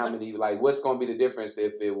like how many? Like what's gonna be the difference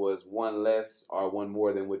if it was one less or one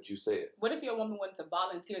more than what you said? What if your woman wanted to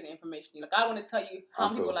volunteer the information? Like I want to tell you how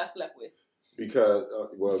many people I slept with. Because,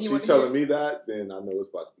 if she's telling me that, then I know it's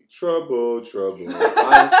about to be trouble.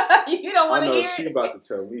 You don't want to hear she about to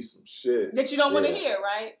tell me some shit. That you don't want to hear,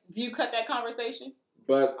 right? Do you cut that conversation?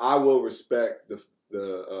 But I will respect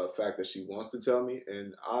the fact that she wants to tell me,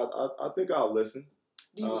 and I think I'll listen.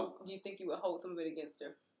 Do you think you would hold some of it against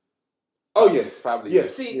her? Oh yeah, probably. Yeah.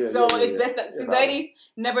 See, it's best that ladies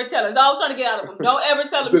never tell us. I was trying to get out of them. Don't ever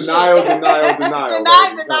tell them denial, shit. denial.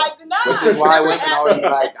 Deny. Which is why women always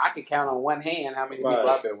like, I can count on one hand how many people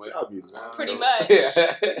I've been with. Pretty much.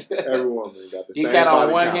 Every woman got the same. You count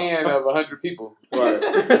on one count. hand of 100 people. Right.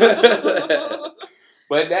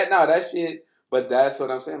 But that shit. But that's what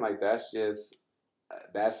I'm saying. Like that's just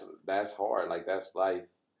that's hard. Like that's life.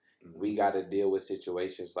 We got to deal with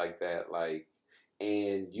situations like that. Like.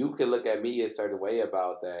 And you can look at me a certain way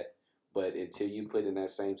about that, but until you put in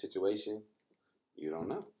that same situation, you don't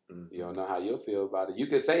know. Mm-hmm. You don't know how you'll feel about it. You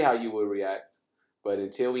can say how you would react, but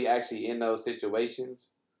until we actually in those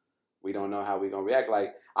situations, we don't know how we're going to react.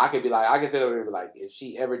 Like, I could sit over there and be like, if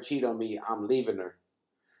she ever cheat on me, I'm leaving her.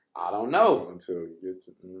 I don't know. Until you get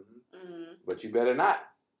to... But you better not.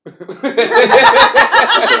 Like you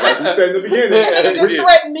said in the beginning. You just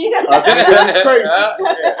threatened me. That's crazy.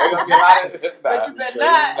 But you better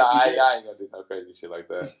not. Nah, I ain't gonna do no crazy shit like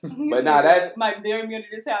that. But nah, that's might bury me under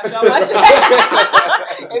this house. Y'all watch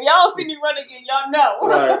it. If y'all see me run again, y'all know.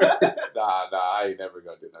 Right. Nah, I ain't never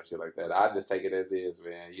gonna do no shit like that. I just take it as is,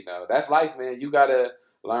 man. You know, that's life, man. You gotta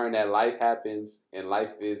learn that life happens and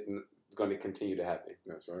life is going to continue to happen.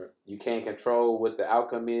 That's right. You can't control what the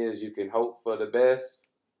outcome is. You can hope for the best.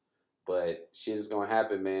 But shit is going to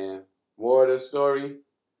happen, man. More of the story.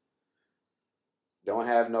 Don't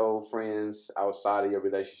have no friends outside of your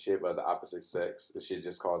relationship of the opposite sex. This shit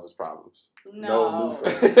just causes problems. No new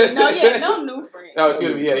friends. No new friends. Oh,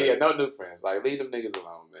 excuse me. Yeah, no new friends. Like, leave them niggas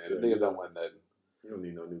alone, man. Them niggas don't want nothing. You don't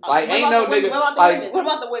need no new friends. Like, ain't no nigga. What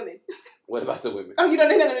about the women? What about the women? Oh, you don't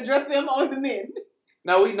think they're going to address them? Only the men.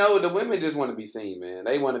 No, we know the women just want to be seen, man.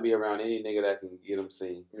 They want to be around any nigga that can get them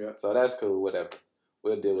seen. Yeah. So that's cool, whatever.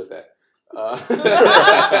 We'll deal with that. Well, he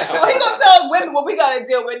gonna tell women what we gotta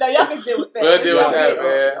deal with. No, y'all can deal with that. We'll deal with that,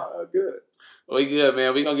 man. Good. We good,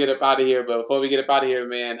 man. We gonna get up out of here, but before we get up out of here,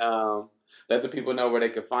 man, let the people know where they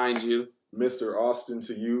can find you. Mr. Austin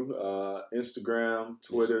to you. Instagram,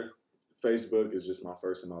 Twitter, Facebook is just my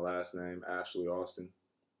first and my last name, Ashley Austin.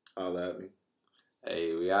 Holla at me.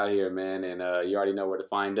 Hey, we out here, man, and you already know where to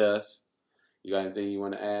find us. You got anything you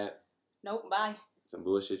want to add? Nope. Bye. Some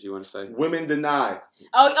bullshit you want to say? Women deny.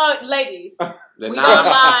 Oh, ladies. We don't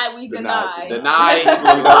lie. We deny. Deny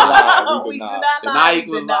equals lie. We do not lie. Deny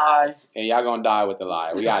equals lie. And y'all gonna die with the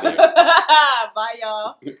lie. We out here. Bye,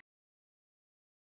 y'all.